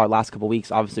impact so far the last couple of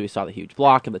weeks. Obviously we saw the huge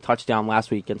block and the touchdown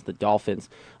last week against the Dolphins.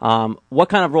 What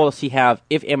kind of role does he have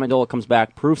if Amendola comes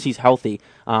back, proves he's healthy?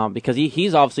 Because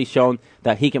he's obviously shown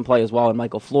that he can play as well. And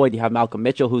Michael Floyd, you have Malcolm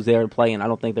Mitchell who's there to play, and I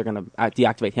don't think they're going to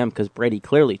deactivate him because Brady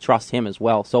clearly trusts him as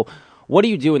well. So what do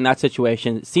you do in that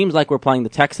situation? It seems like we're playing the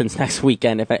Texans next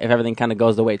weekend if everything kind of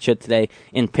goes the way it should today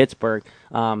in Pittsburgh.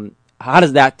 How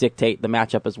does that dictate the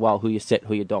matchup as well, who you sit,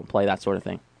 who you don't play, that sort of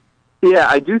thing? Yeah,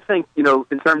 I do think,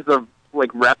 in terms of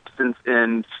like reps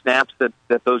and snaps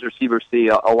that those receivers see,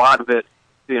 a lot of it,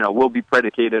 will be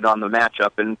predicated on the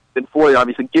matchup. And Floyd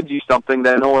obviously gives you something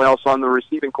that no one else on the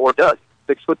receiving corps does.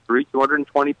 6'3",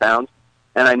 220 pounds.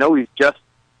 And I know he's just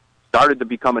started to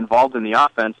become involved in the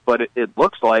offense, but it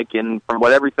looks like, and from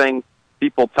what everything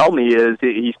people tell me, is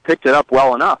he's picked it up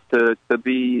well enough to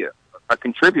be a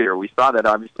contributor. We saw that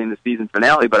obviously in the season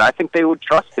finale, but I think they would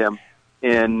trust him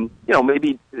in,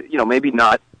 maybe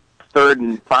not 3rd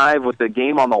and 5 with the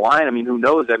game on the line. I mean, who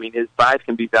knows? I mean, his size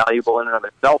can be valuable in and of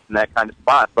itself in that kind of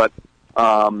spot, but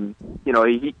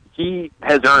he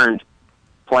has earned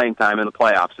playing time in the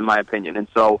playoffs, in my opinion, and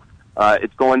so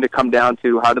it's going to come down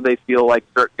to how do they feel like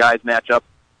certain guys match up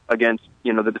against,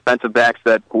 the defensive backs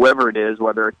that whoever it is,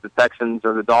 whether it's the Texans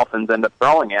or the Dolphins, end up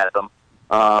throwing at them.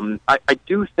 I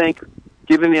do think,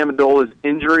 given the Amendola's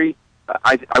injury,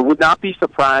 I would not be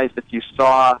surprised if you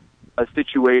saw a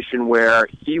situation where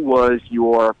he was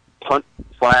your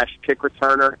punt/kick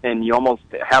returner and you almost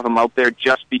have him out there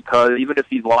just because, even if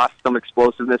he's lost some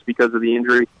explosiveness because of the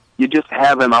injury, you just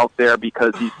have him out there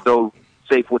because he's so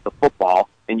safe with the football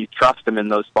and you trust him in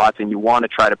those spots and you want to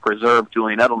try to preserve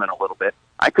Julian Edelman a little bit.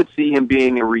 I could see him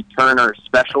being a returner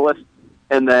specialist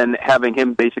and then having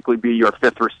him basically be your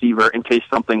 5th receiver in case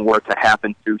something were to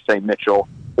happen to, say, Mitchell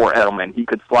or Edelman. He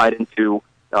could slide into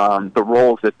the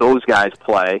roles that those guys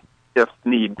play if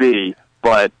need be,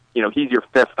 but he's your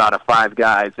 5th out of 5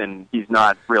 guys, and he's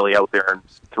not really out there in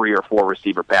 3 or 4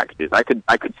 receiver packages. I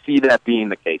could see that being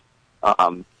the case,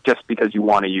 just because you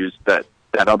want to use that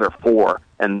other 4,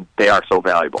 and they are so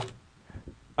valuable.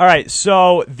 All right,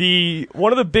 so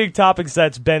one of the big topics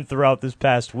that's been throughout this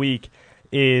past week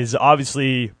is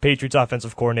obviously Patriots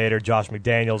offensive coordinator Josh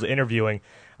McDaniels interviewing.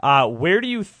 Where do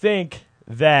you think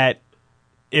that,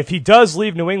 if he does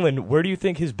leave New England, where do you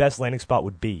think his best landing spot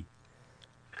would be?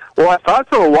 Well, I thought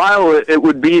for a while it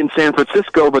would be in San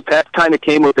Francisco, but that kind of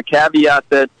came with the caveat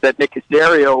that Nick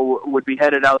Caserio would be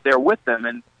headed out there with them.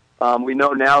 And we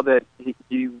know now that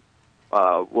he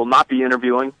will not be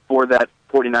interviewing for that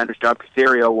 49ers job.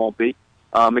 Caserio won't be.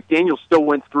 McDaniel still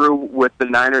went through with the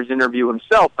Niners interview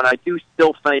himself, and I do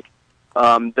still think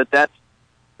that's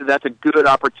a good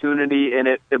opportunity, and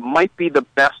it might be the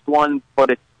best one,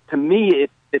 but to me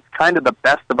it's kind of the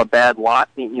best of a bad lot.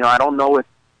 I don't know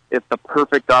if the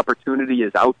perfect opportunity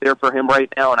is out there for him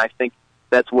right now, and I think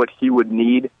that's what he would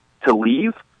need to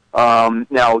leave.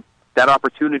 Now, that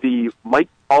opportunity might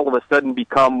all of a sudden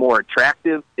become more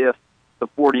attractive if the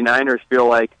 49ers feel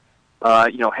like,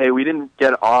 hey, we didn't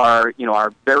get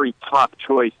our very top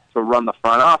choice to run the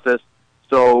front office,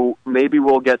 so maybe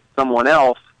we'll get someone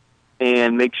else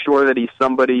and make sure that he's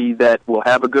somebody that will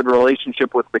have a good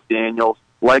relationship with McDaniels,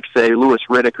 like, say, Louis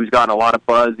Riddick, who's gotten a lot of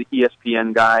buzz, the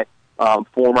ESPN guy,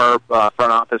 former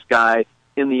front office guy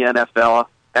in the NFL,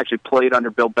 actually played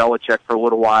under Bill Belichick for a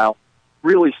little while,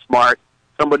 really smart,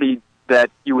 somebody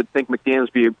that you would think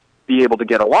McDaniels be able to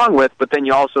get along with, but then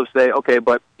you also say, okay,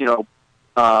 but,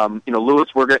 Louis,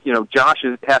 Josh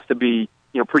has to be,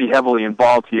 pretty heavily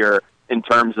involved here in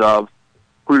terms of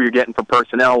who you're getting for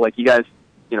personnel. Like, you guys,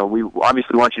 we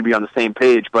obviously want you to be on the same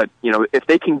page, but, if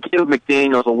they can give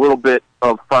McDaniels a little bit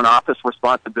of front office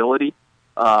responsibility,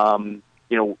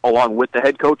 along with the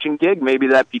head coaching gig, maybe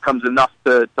that becomes enough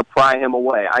to pry him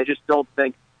away. I just don't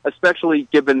think especially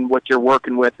given what you're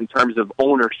working with in terms of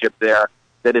ownership there,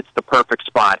 that it's the perfect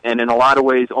spot. And in a lot of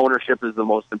ways, ownership is the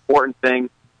most important thing.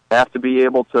 You have to be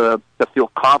able to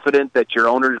feel confident that your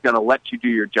owner is going to let you do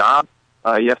your job.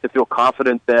 You have to feel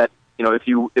confident that, if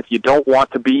you don't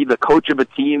want to be the coach of a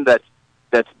team that's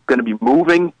going to be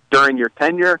moving during your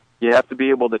tenure, you have to be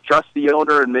able to trust the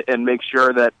owner and make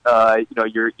sure that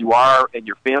you are and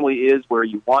your family is where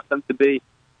you want them to be.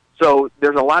 So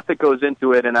there's a lot that goes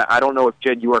into it, and I don't know if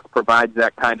Jed York provides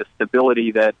that kind of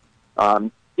stability that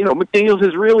McDaniels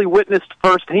has really witnessed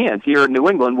firsthand here in New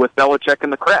England with Belichick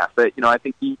and the Kraft. I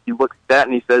think he looks at that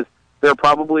and he says there are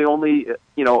probably only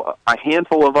a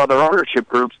handful of other ownership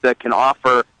groups that can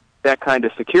offer that kind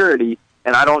of security,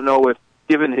 and I don't know if,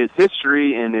 given his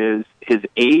history and his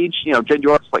age, Jed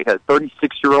York's like a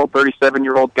 36-year-old,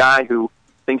 37-year-old guy who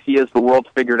thinks he has the world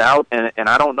figured out, and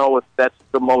I don't know if that's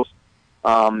the most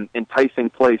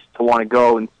enticing place to want to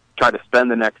go and try to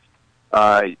spend the next,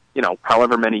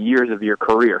 however many years of your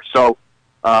career. So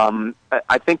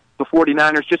I think the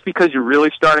 49ers, just because you're really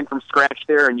starting from scratch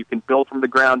there and you can build from the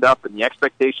ground up and the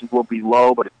expectations will be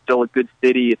low, but it's still a good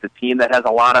city. It's a team that has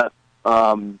a lot of,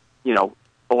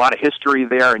 a lot of history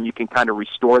there, and you can kind of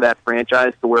restore that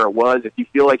franchise to where it was. If you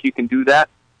feel like you can do that,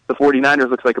 the 49ers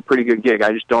looks like a pretty good gig.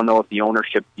 I just don't know if the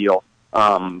ownership deal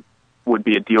would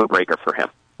be a deal breaker for him.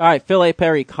 All right, Phil A.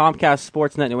 Perry, Comcast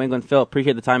Sportsnet New England. Phil,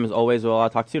 appreciate the time as always. We'll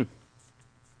talk soon.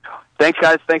 Thanks,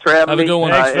 guys. Thanks for having me. Have a good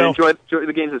one. Thanks, Phil. Enjoy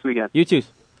the games this weekend. You too.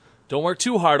 Don't work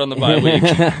too hard on the bye week.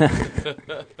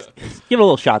 Give it a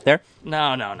little shot there. No.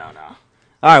 All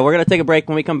right, we're going to take a break.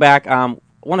 When we come back, I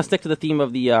want to stick to the theme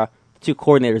of the two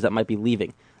coordinators that might be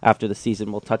leaving after the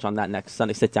season. We'll touch on that next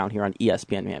Sunday sit down here on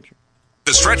ESPN New Hampshire.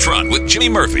 The Stretch Run with Jimmy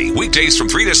Murphy, weekdays from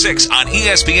 3 to 6 on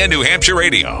ESPN New Hampshire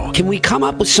Radio. Can we come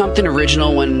up with something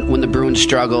original when the Bruins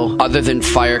struggle, other than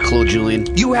fire Claude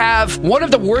Julien? You have one of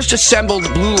the worst assembled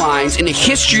blue lines in the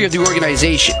history of the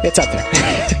organization. It's up there.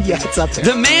 Yeah, it's up there.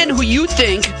 The man who you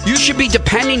think you should be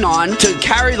depending on to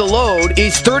carry the load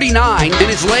is 39, and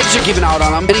his legs are giving out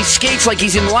on him, and he skates like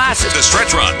he's in molasses. The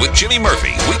Stretch Run with Jimmy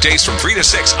Murphy, weekdays from 3 to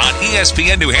 6 on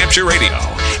ESPN New Hampshire Radio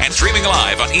and streaming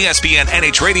live on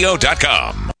ESPNNHradio.com.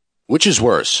 Which is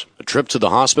worse, a trip to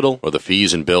the hospital or the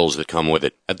fees and bills that come with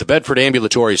it? At the Bedford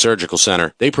Ambulatory Surgical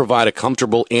Center, they provide a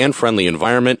comfortable and friendly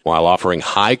environment while offering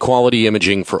high-quality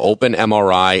imaging for open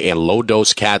MRI and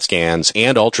low-dose CAT scans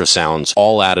and ultrasounds,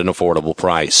 all at an affordable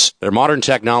price. Their modern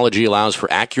technology allows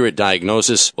for accurate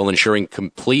diagnosis while ensuring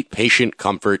complete patient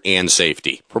comfort and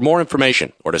safety. For more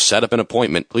information or to set up an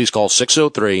appointment, please call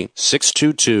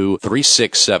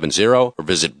 603-622-3670 or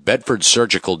visit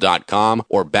bedfordsurgical.com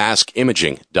or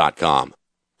baskimaging.com.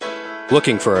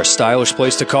 Looking for a stylish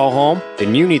place to call home?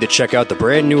 Then you need to check out the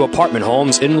brand new apartment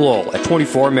homes in Lowell at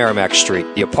 24 Merrimack Street.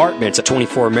 The apartments at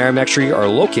 24 Merrimack Street are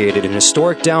located in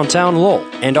historic downtown Lowell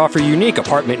and offer unique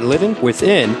apartment living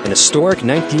within an historic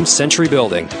 19th century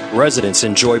building. Residents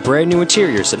enjoy brand new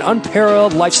interiors and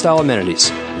unparalleled lifestyle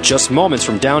amenities. Just moments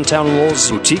from downtown Lowell's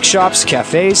boutique shops,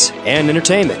 cafes, and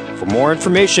entertainment. For more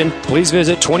information, please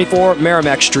visit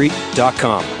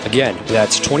 24merrimackstreet.com. Again,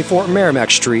 that's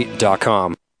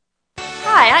 24merrimackstreet.com.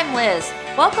 Hi, I'm Liz.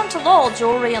 Welcome to Lowell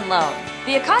Jewelry and Loan.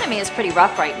 The economy is pretty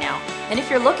rough right now, and if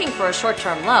you're looking for a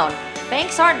short-term loan,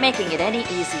 banks aren't making it any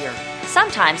easier.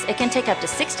 Sometimes it can take up to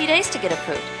 60 days to get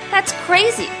approved. That's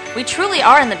crazy! We truly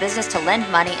are in the business to lend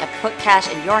money and put cash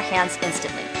in your hands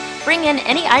instantly. Bring in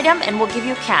any item and we'll give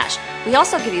you cash. We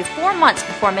also give you 4 months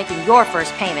before making your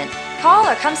first payment. Call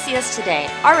or come see us today.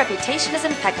 Our reputation is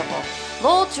impeccable.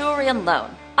 Lowell Jewelry and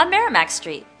Loan on Merrimack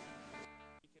Street.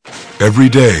 Every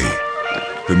day,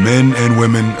 the men and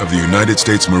women of the United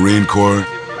States Marine Corps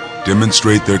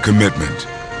demonstrate their commitment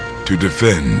to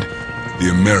defend the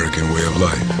American way of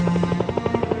life.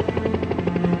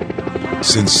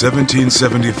 Since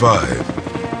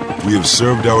 1775, we have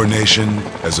served our nation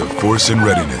as a force in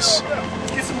readiness.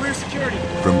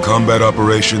 From combat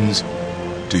operations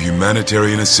to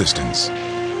humanitarian assistance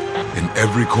in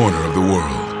every corner of the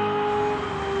world.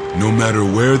 No matter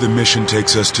where the mission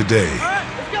takes us today,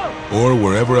 or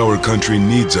wherever our country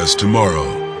needs us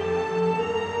tomorrow,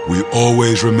 we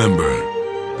always remember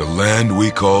the land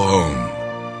we call home.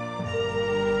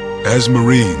 As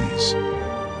Marines,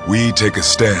 we take a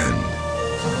stand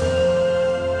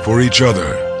for each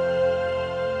other,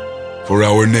 for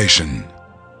our nation,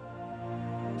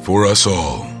 for us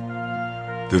all.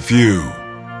 The few,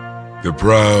 the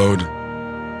proud,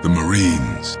 the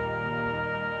Marines.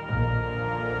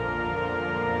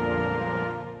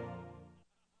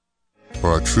 For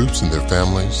our troops and their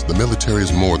families, the military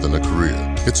is more than a career.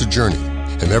 It's a journey,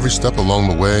 and every step along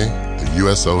the way, the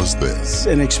USO's there. It's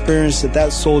an experience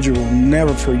that soldier will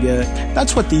never forget.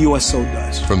 That's what the USO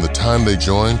does. From the time they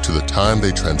join to the time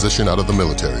they transition out of the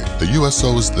military, the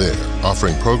USO is there,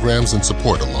 offering programs and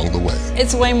support along the way.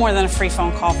 It's way more than a free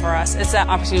phone call for us. It's that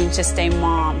opportunity to stay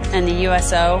mom, and the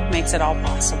USO makes it all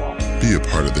possible. Be a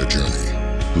part of their journey.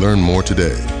 Learn more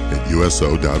today at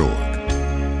USO.org.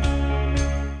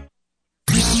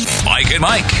 Mike and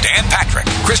Mike, Dan Patrick,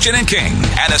 Christian and King,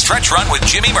 and a stretch run with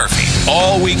Jimmy Murphy.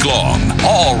 All week long,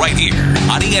 all right here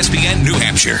on ESPN New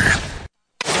Hampshire.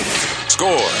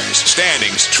 Scores,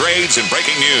 standings, trades, and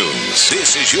breaking news.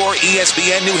 This is your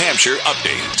ESPN New Hampshire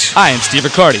update. Hi, I'm Steve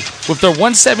Riccardi. With their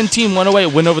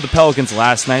 117-108 win over the Pelicans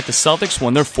last night, the Celtics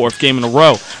won their 4th game in a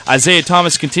row. Isaiah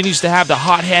Thomas continues to have the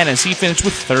hot hand as he finished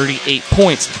with 38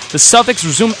 points. The Celtics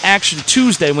resume action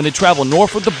Tuesday when they travel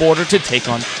north of the border to take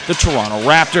on the Toronto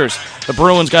Raptors. The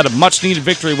Bruins got a much-needed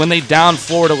victory when they downed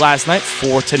Florida last night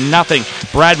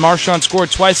 4-0. Brad Marchand scored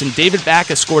twice, and David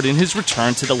Backes scored in his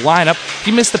return to the lineup.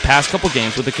 He missed the past couple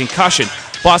games with a concussion.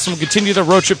 Boston will continue their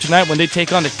road trip tonight when they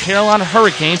take on the Carolina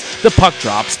Hurricanes. The puck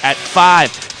drops at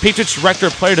 5. Patriots Director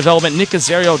of Player Development Nick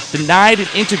Caserio denied an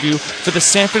interview for the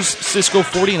San Francisco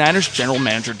 49ers general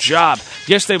manager job.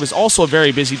 Yesterday was also a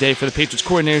very busy day for the Patriots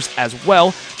coordinators as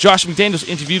well. Josh McDaniels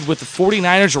interviewed with the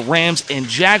 49ers, Rams, and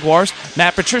Jaguars.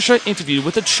 Matt Patricia interviewed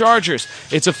with the Chargers.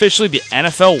 It's officially the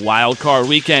NFL wildcard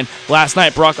weekend. Last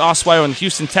night, Brock Osweiler and the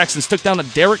Houston Texans took down the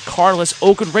Derek Carrless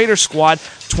Oakland Raiders squad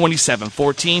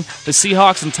 27-14. The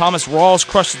Seahawks and Thomas Rawls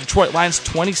crushed the Detroit Lions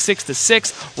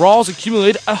 26-6. Rawls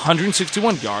accumulated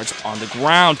 161 yards on the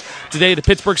ground. Today, the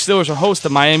Pittsburgh Steelers will host the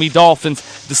Miami Dolphins.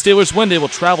 If the Steelers win, they will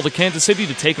travel to Kansas City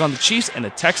to take on the Chiefs, and the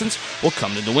Texans will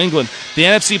come to New England. The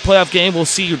NFC playoff game will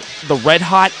see the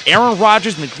red-hot Aaron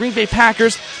Rodgers and the Green Bay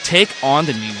Packers take on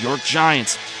the New York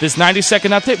Giants. This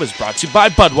 90-second update was brought to you by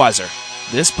Budweiser.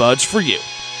 This Bud's for you.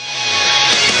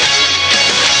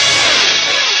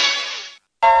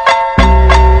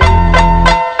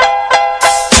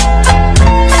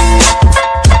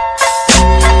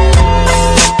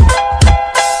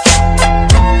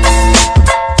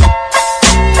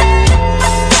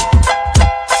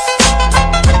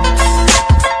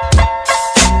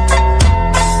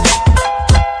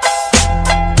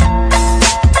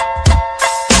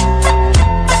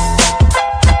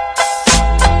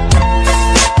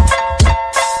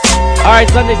 All right,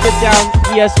 Sunday sit down,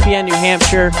 ESPN New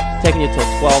Hampshire, taking you till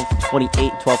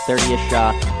 12:28,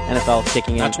 12:30ish. NFL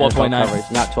kicking in. Not 12:29.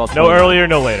 Coverage. Not 12:29. No earlier,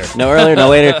 no later. No earlier, no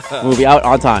later. We'll be out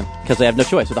on time because they have no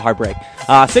choice with a hard break.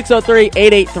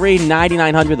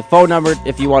 603-883-9900, the phone number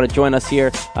if you want to join us here.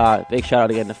 Big shout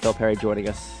out again to Phil Perry joining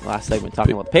us last segment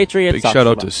talking about the Patriots. Big shout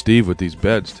out to Steve with these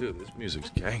beds too. This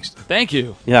music's gangster. Thank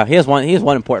you. Yeah, he has one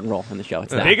important role in the show.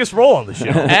 It's the biggest role on the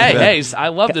show. hey, I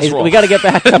love this role. We got to get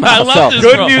back to him. I love this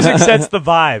Good role. music sets the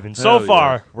vibe, and so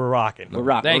far we're rocking. We're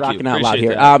rocking Thank you. out loud Appreciate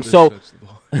here. that. So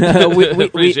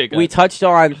Appreciate we that. touched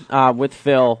on with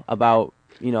Phil about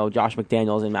Josh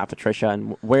McDaniels and Matt Patricia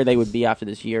and where they would be after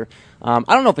this year. I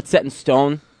don't know if it's set in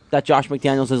stone that Josh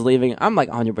McDaniels is leaving. I'm like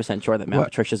 100% sure that Matt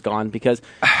Patricia's gone because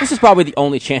this is probably the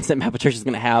only chance that Matt Patricia's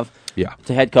going to have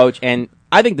to head coach. And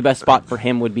I think the best spot for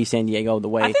him would be San Diego.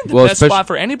 I think the best spot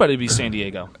for anybody would be San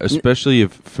Diego, especially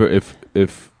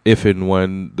if and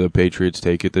when the Patriots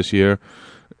take it this year.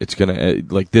 It's gonna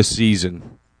this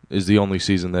season is the only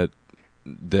season that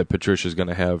Patricia's going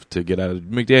to have to get out of.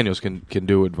 McDaniels can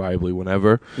do it viably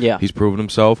whenever. Yeah. He's proven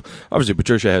himself. Obviously,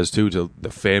 Patricia has too to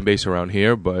the fan base around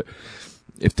here, but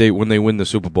when they win the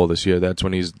Super Bowl this year, that's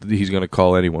when he's going to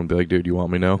call anyone and be like, dude, you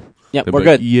want me now? Yeah, They'll we're be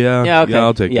good. Like, yeah, okay.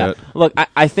 I'll take that. Look,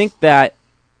 I think that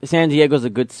San Diego's a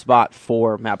good spot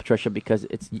for Matt Patricia because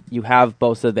you have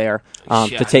Bosa there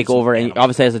to take over, and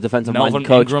obviously as a defensive minded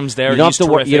coach, Ingram's there. You don't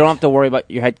have to worry about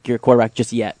your quarterback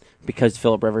just yet because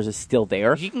Phillip Rivers is still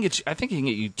there. He can get. I think he can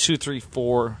get you 2, 3,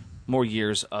 4 more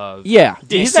years of. Yeah,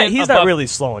 he's not really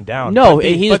slowing down. No,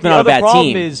 he's been on a bad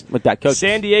team with that coach.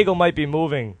 San Diego might be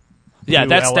moving. Yeah,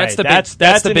 that's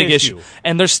the big issue.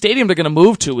 And their stadium they're going to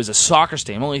move to is a soccer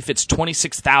stadium. Only fits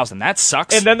 26,000. That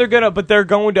sucks. And then they're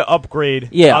going to upgrade.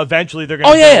 Yeah, eventually they're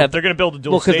going. They're going to build a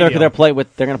dual stadium. Because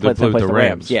they're going to play the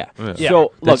Rams. Yeah.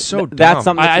 So look, that's that's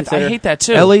something. I hate that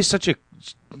too. LA's such a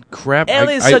crap.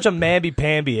 LA is such a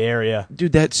mamby-pamby area.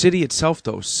 Dude, that city itself,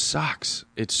 though, sucks.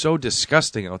 It's so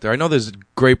disgusting out there. I know there's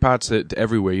great parts to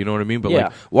everywhere, you know what I mean? But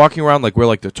like walking around like where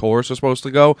like the tourists are supposed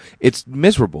to go, it's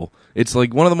miserable. It's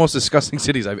like one of the most disgusting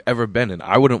cities I've ever been in.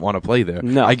 I wouldn't want to play there.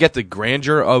 No. I get the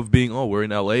grandeur of being, we're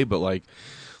in LA, but like,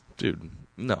 dude,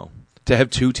 no. To have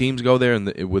two teams go there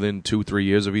within 2-3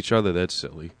 years of each other, that's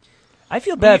silly. I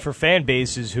feel bad for fan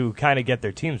bases who kind of get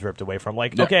their teams ripped away from.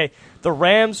 Like, okay, the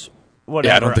Rams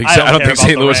whatever. Yeah, I don't think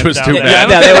St. Louis was too bad. Yeah, I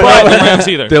don't think they were the Rams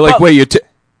either. They're like, wait, you.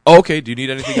 Okay, do you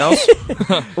need anything else?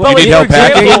 Well, you need help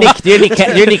packing? Do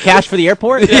you need cash for the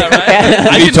airport? Yeah,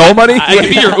 right. You need toll money? I can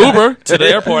be your Uber to the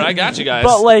airport. I got you guys.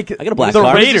 But like, I got a black the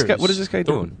card. Raiders. What is this guy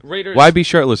doing? Raiders. Why be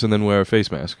shirtless and then wear a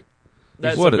face mask?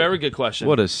 That's a very good question.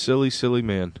 What a silly, silly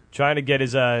man. Trying to get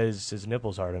his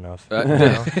nipples hard enough. Get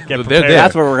prepared.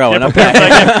 That's where we're going. Okay.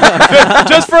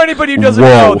 Just for anybody who doesn't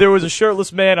know, there was a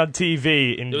shirtless man on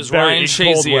TV in It was very Ryan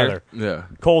cold Shazier. weather. Yeah.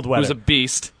 Cold He weather. was a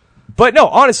beast. But no,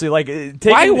 honestly, like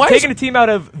taking Why is- a team out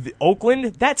of Oakland,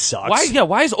 that sucks.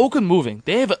 Why is Oakland moving?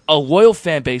 They have a loyal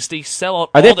fan base. They sell out.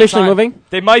 Are they all the officially time. moving?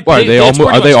 They might Why, be.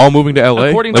 are they all moving to LA?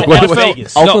 According Like, to what- NFL,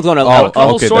 Vegas. Oakland's going to a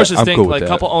couple okay, sources I'm think, cool with like a that.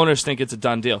 couple owners think it's a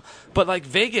done deal. But like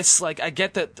Vegas, like I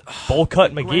get that. Bowl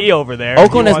cut McGee over there.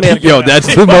 Oakland He has wants made- to Yo, go that's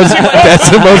down.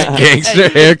 the most gangster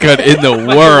haircut in the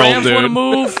Like, world, the Rams want to dude.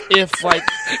 move if like.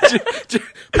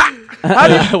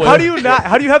 How do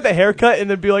you have the haircut and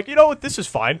then be like, you know what, this is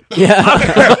fine. Yeah.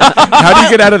 How do you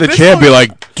get out of the chair and be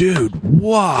like, dude,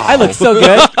 wow. I look so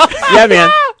good. Yeah, man.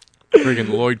 Friggin'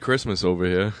 Lloyd Christmas over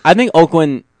here. I think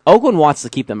Oakland wants to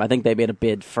keep them. I think they made a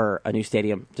bid for a new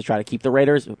stadium to try to keep the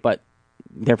Raiders, but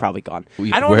they're probably gone.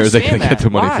 I don't Where are they understand going to get that. the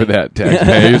money Why? for that?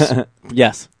 Taxpayers?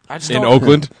 Yes. I just In don't-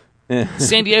 Oakland?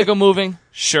 San Diego moving,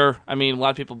 sure. I mean, a lot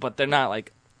of people, but they're not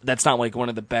like. That's not like one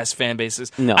of the best fan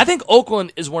bases. No. I think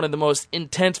Oakland is one of the most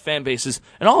intense fan bases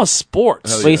in all of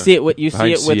sports. Well, you see it with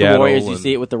Behind the Seattle Warriors, you and-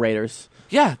 see it with the Raiders.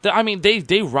 Yeah, I mean, they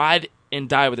ride and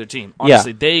die with their team.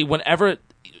 Honestly, Yeah. they whenever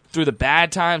through the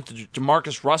bad times, the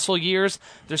Jamarcus Russell years,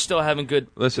 they're still having good.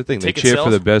 That's the thing. They ticket cheer sales. for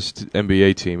the best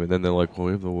NBA team, and then they're like, well,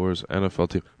 we have the worst NFL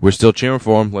team. We're still cheering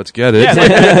for them. Let's get it. Yeah,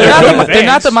 they're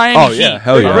not the Miami Oh, Heat. yeah.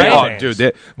 Hell yeah. Right? Oh,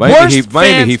 dude. Miami Worst Heat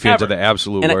fans fans are the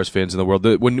absolute And worst fans in the world.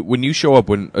 When you show up,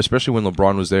 especially when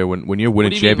LeBron was there, when you're What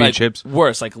winning do you mean, like, championships.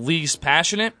 worse, like least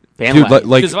passionate. Dude,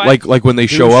 like when they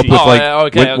show up with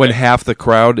when okay. half the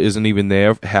crowd isn't even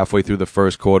there halfway through the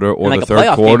first quarter or And the like a third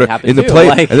playoff game quarter happened in the too, play,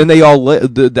 like- and then they all.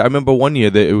 I remember one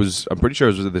year that it was. I'm pretty sure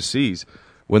it was the C's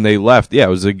when they left. Yeah, it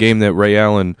was a game that Ray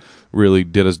Allen really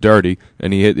did us dirty,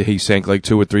 and he sank like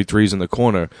 2 or 3 threes in the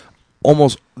corner.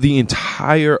 Almost the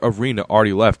entire arena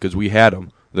already left because we had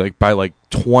them. Like by like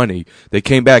 20, they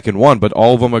came back and won, but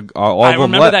all of them I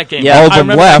remember that game. Yeah, all of I them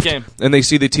remember that left, game. and they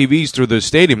see the TVs through the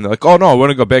stadium. They're like, "Oh no, I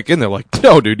want to go back in." They're like,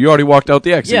 "No, dude, you already walked out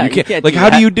the exit. Yeah, you can't." you can't Like, do how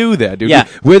that. do you do that, dude? Yeah.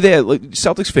 We're there, like,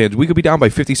 Celtics fans. We could be down by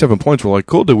 57 points. We're like,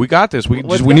 "Cool, dude, we got this. We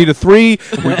Let's we go. need a 3. We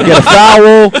can get a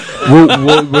foul."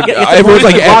 Everyone's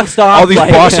like, box stop, all these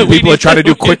like- Boston people are trying to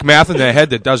do quick math in their head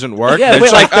that doesn't work. Yeah, It's we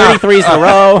like 33s in a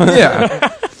row.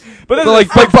 Yeah. But They're like,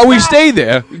 but we stay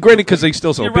there. Granted, because they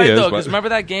still sell You're right beers. though, but- because remember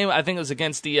that game? I think it was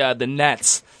against the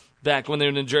Nets back when they were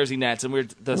in the Jersey Nets, and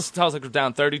the Celtics were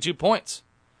down 32 points,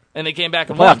 and they came back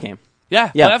and Playoff won. game.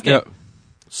 Yeah, Yeah. playoff game. Yeah.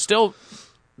 Still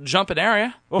jumping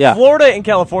area. Well, Yeah. Florida and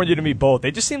California to me both.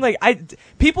 They just seem like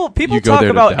people You go talk there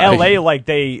to about die. LA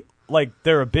like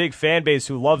they're a big fan base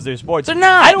who loves their sports. They're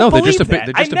not. I don't No, they're believe just a big. that.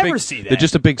 They're I just a never big. see that. They're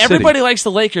just a big city. Everybody likes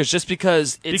the Lakers just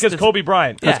because it's because Kobe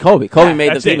Bryant. That's Kobe. Kobe made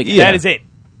the That's team it. again. That is it.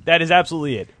 That is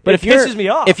absolutely it. But it pisses me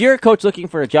off. If you're a coach looking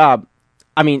for a job,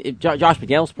 I mean, Josh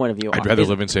McDaniels' point of view, I'd rather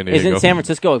live in San Diego. Isn't San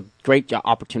Francisco a great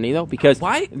opportunity though? Because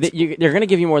Why? They're going to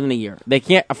give you more than a year. They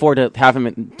can't afford to have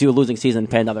him do a losing season and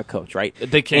pay another coach, right?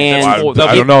 They can't. And That's full-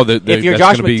 I don't know. If you're that's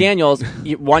Josh gonna be- McDaniels,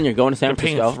 you're going to San They're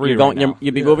paying Francisco. 3 You're going. right now.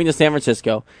 You'd be moving to San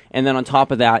Francisco, and then on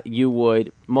top of that, you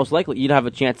would most likely you'd have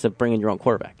a chance of bringing your own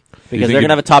quarterback because think they're going it-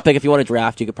 to have a top pick if you want to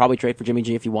draft. You could probably trade for Jimmy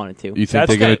G if you wanted to. You think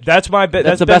they're gonna? That's my That's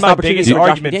that's the been best my opportunity biggest for Josh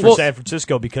argument for McDaniels. San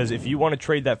Francisco because if you want to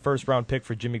trade that first round pick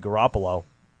for Jimmy Garoppolo,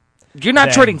 You're not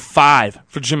Then- trading 5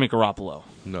 for Jimmy Garoppolo.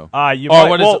 No. you Oh, might.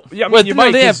 what is Well, it? yeah, I mean, Well, you no,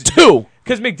 might. they have 2.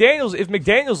 Because if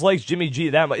McDaniels likes Jimmy G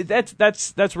that much,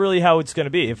 that's really how it's going to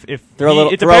be. If Throw a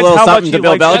little- it throw a depends little how something much to he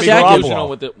Bill likes Jimmy Belichick. You Garoppolo.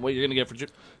 know what you're going to get for Do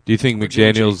you think For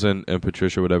Jimmy G. McDaniels and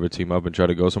Patricia would ever team up and try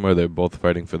to go somewhere? They're both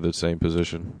fighting for the same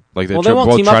position. Like they're Well, they won't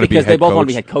both team trying up to be because they head both want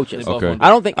to be coach. head coaches. Okay. I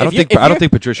don't think. I don't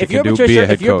think Patricia can be a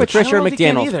head If you're coach. Patricia I don't think he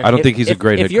can McDaniels, either. I don't think he's a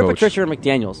great head If you're coach. Patricia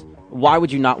McDaniels, why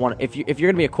would you not want? If you're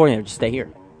going to be a coordinator, just stay here.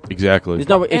 Exactly. There's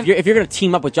no. If you're going to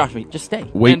team up with Josh, just stay.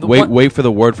 Wait for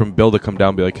the word from Bill to come down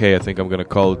and be like, hey, I think I'm going to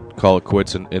call it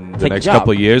quits in the Take next the job.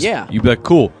 couple of years. Yeah. You'd be like,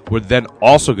 cool. We're then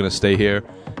also going to stay here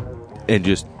and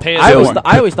just Pay I his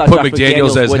always thought put Josh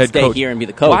McDaniels as would head stay coach. here and be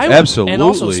the coach. Absolutely. And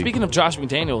also, speaking of Josh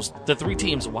McDaniels, the 3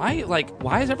 teams, why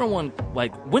is everyone,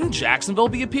 wouldn't Jacksonville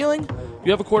be appealing?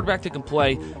 You have a quarterback that can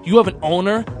play. You have an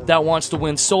owner that wants to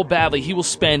win so badly, he will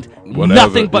spend Whatever,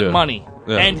 nothing but yeah. money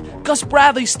And Gus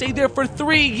Bradley stayed there for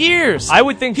 3 years. I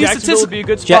would think Jacksonville would be a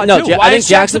good spot, too. Why is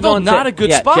Jacksonville not a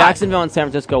good spot? Jacksonville and San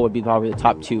Francisco would be probably the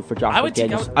top 2 for Josh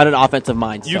McDaniels on an offensive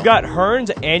mind. You've got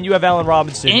Hearns and you have Allen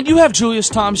Robinson. And you have Julius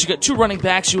Thomas. You got 2 running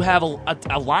backs. You have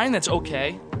a line that's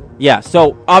okay. Yeah,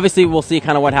 so obviously we'll see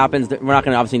kind of what happens. We're not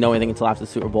going to obviously know anything until after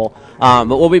the Super Bowl. But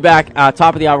we'll be back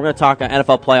top of the hour. We're going to talk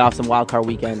NFL playoffs and Wild Card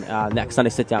Weekend next Sunday.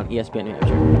 Sit down, ESPN New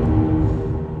Hampshire.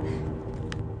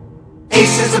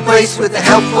 Ace is a place with the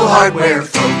helpful hardware,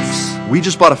 folks. We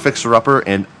just bought a fixer-upper,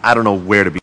 and I don't know where to be.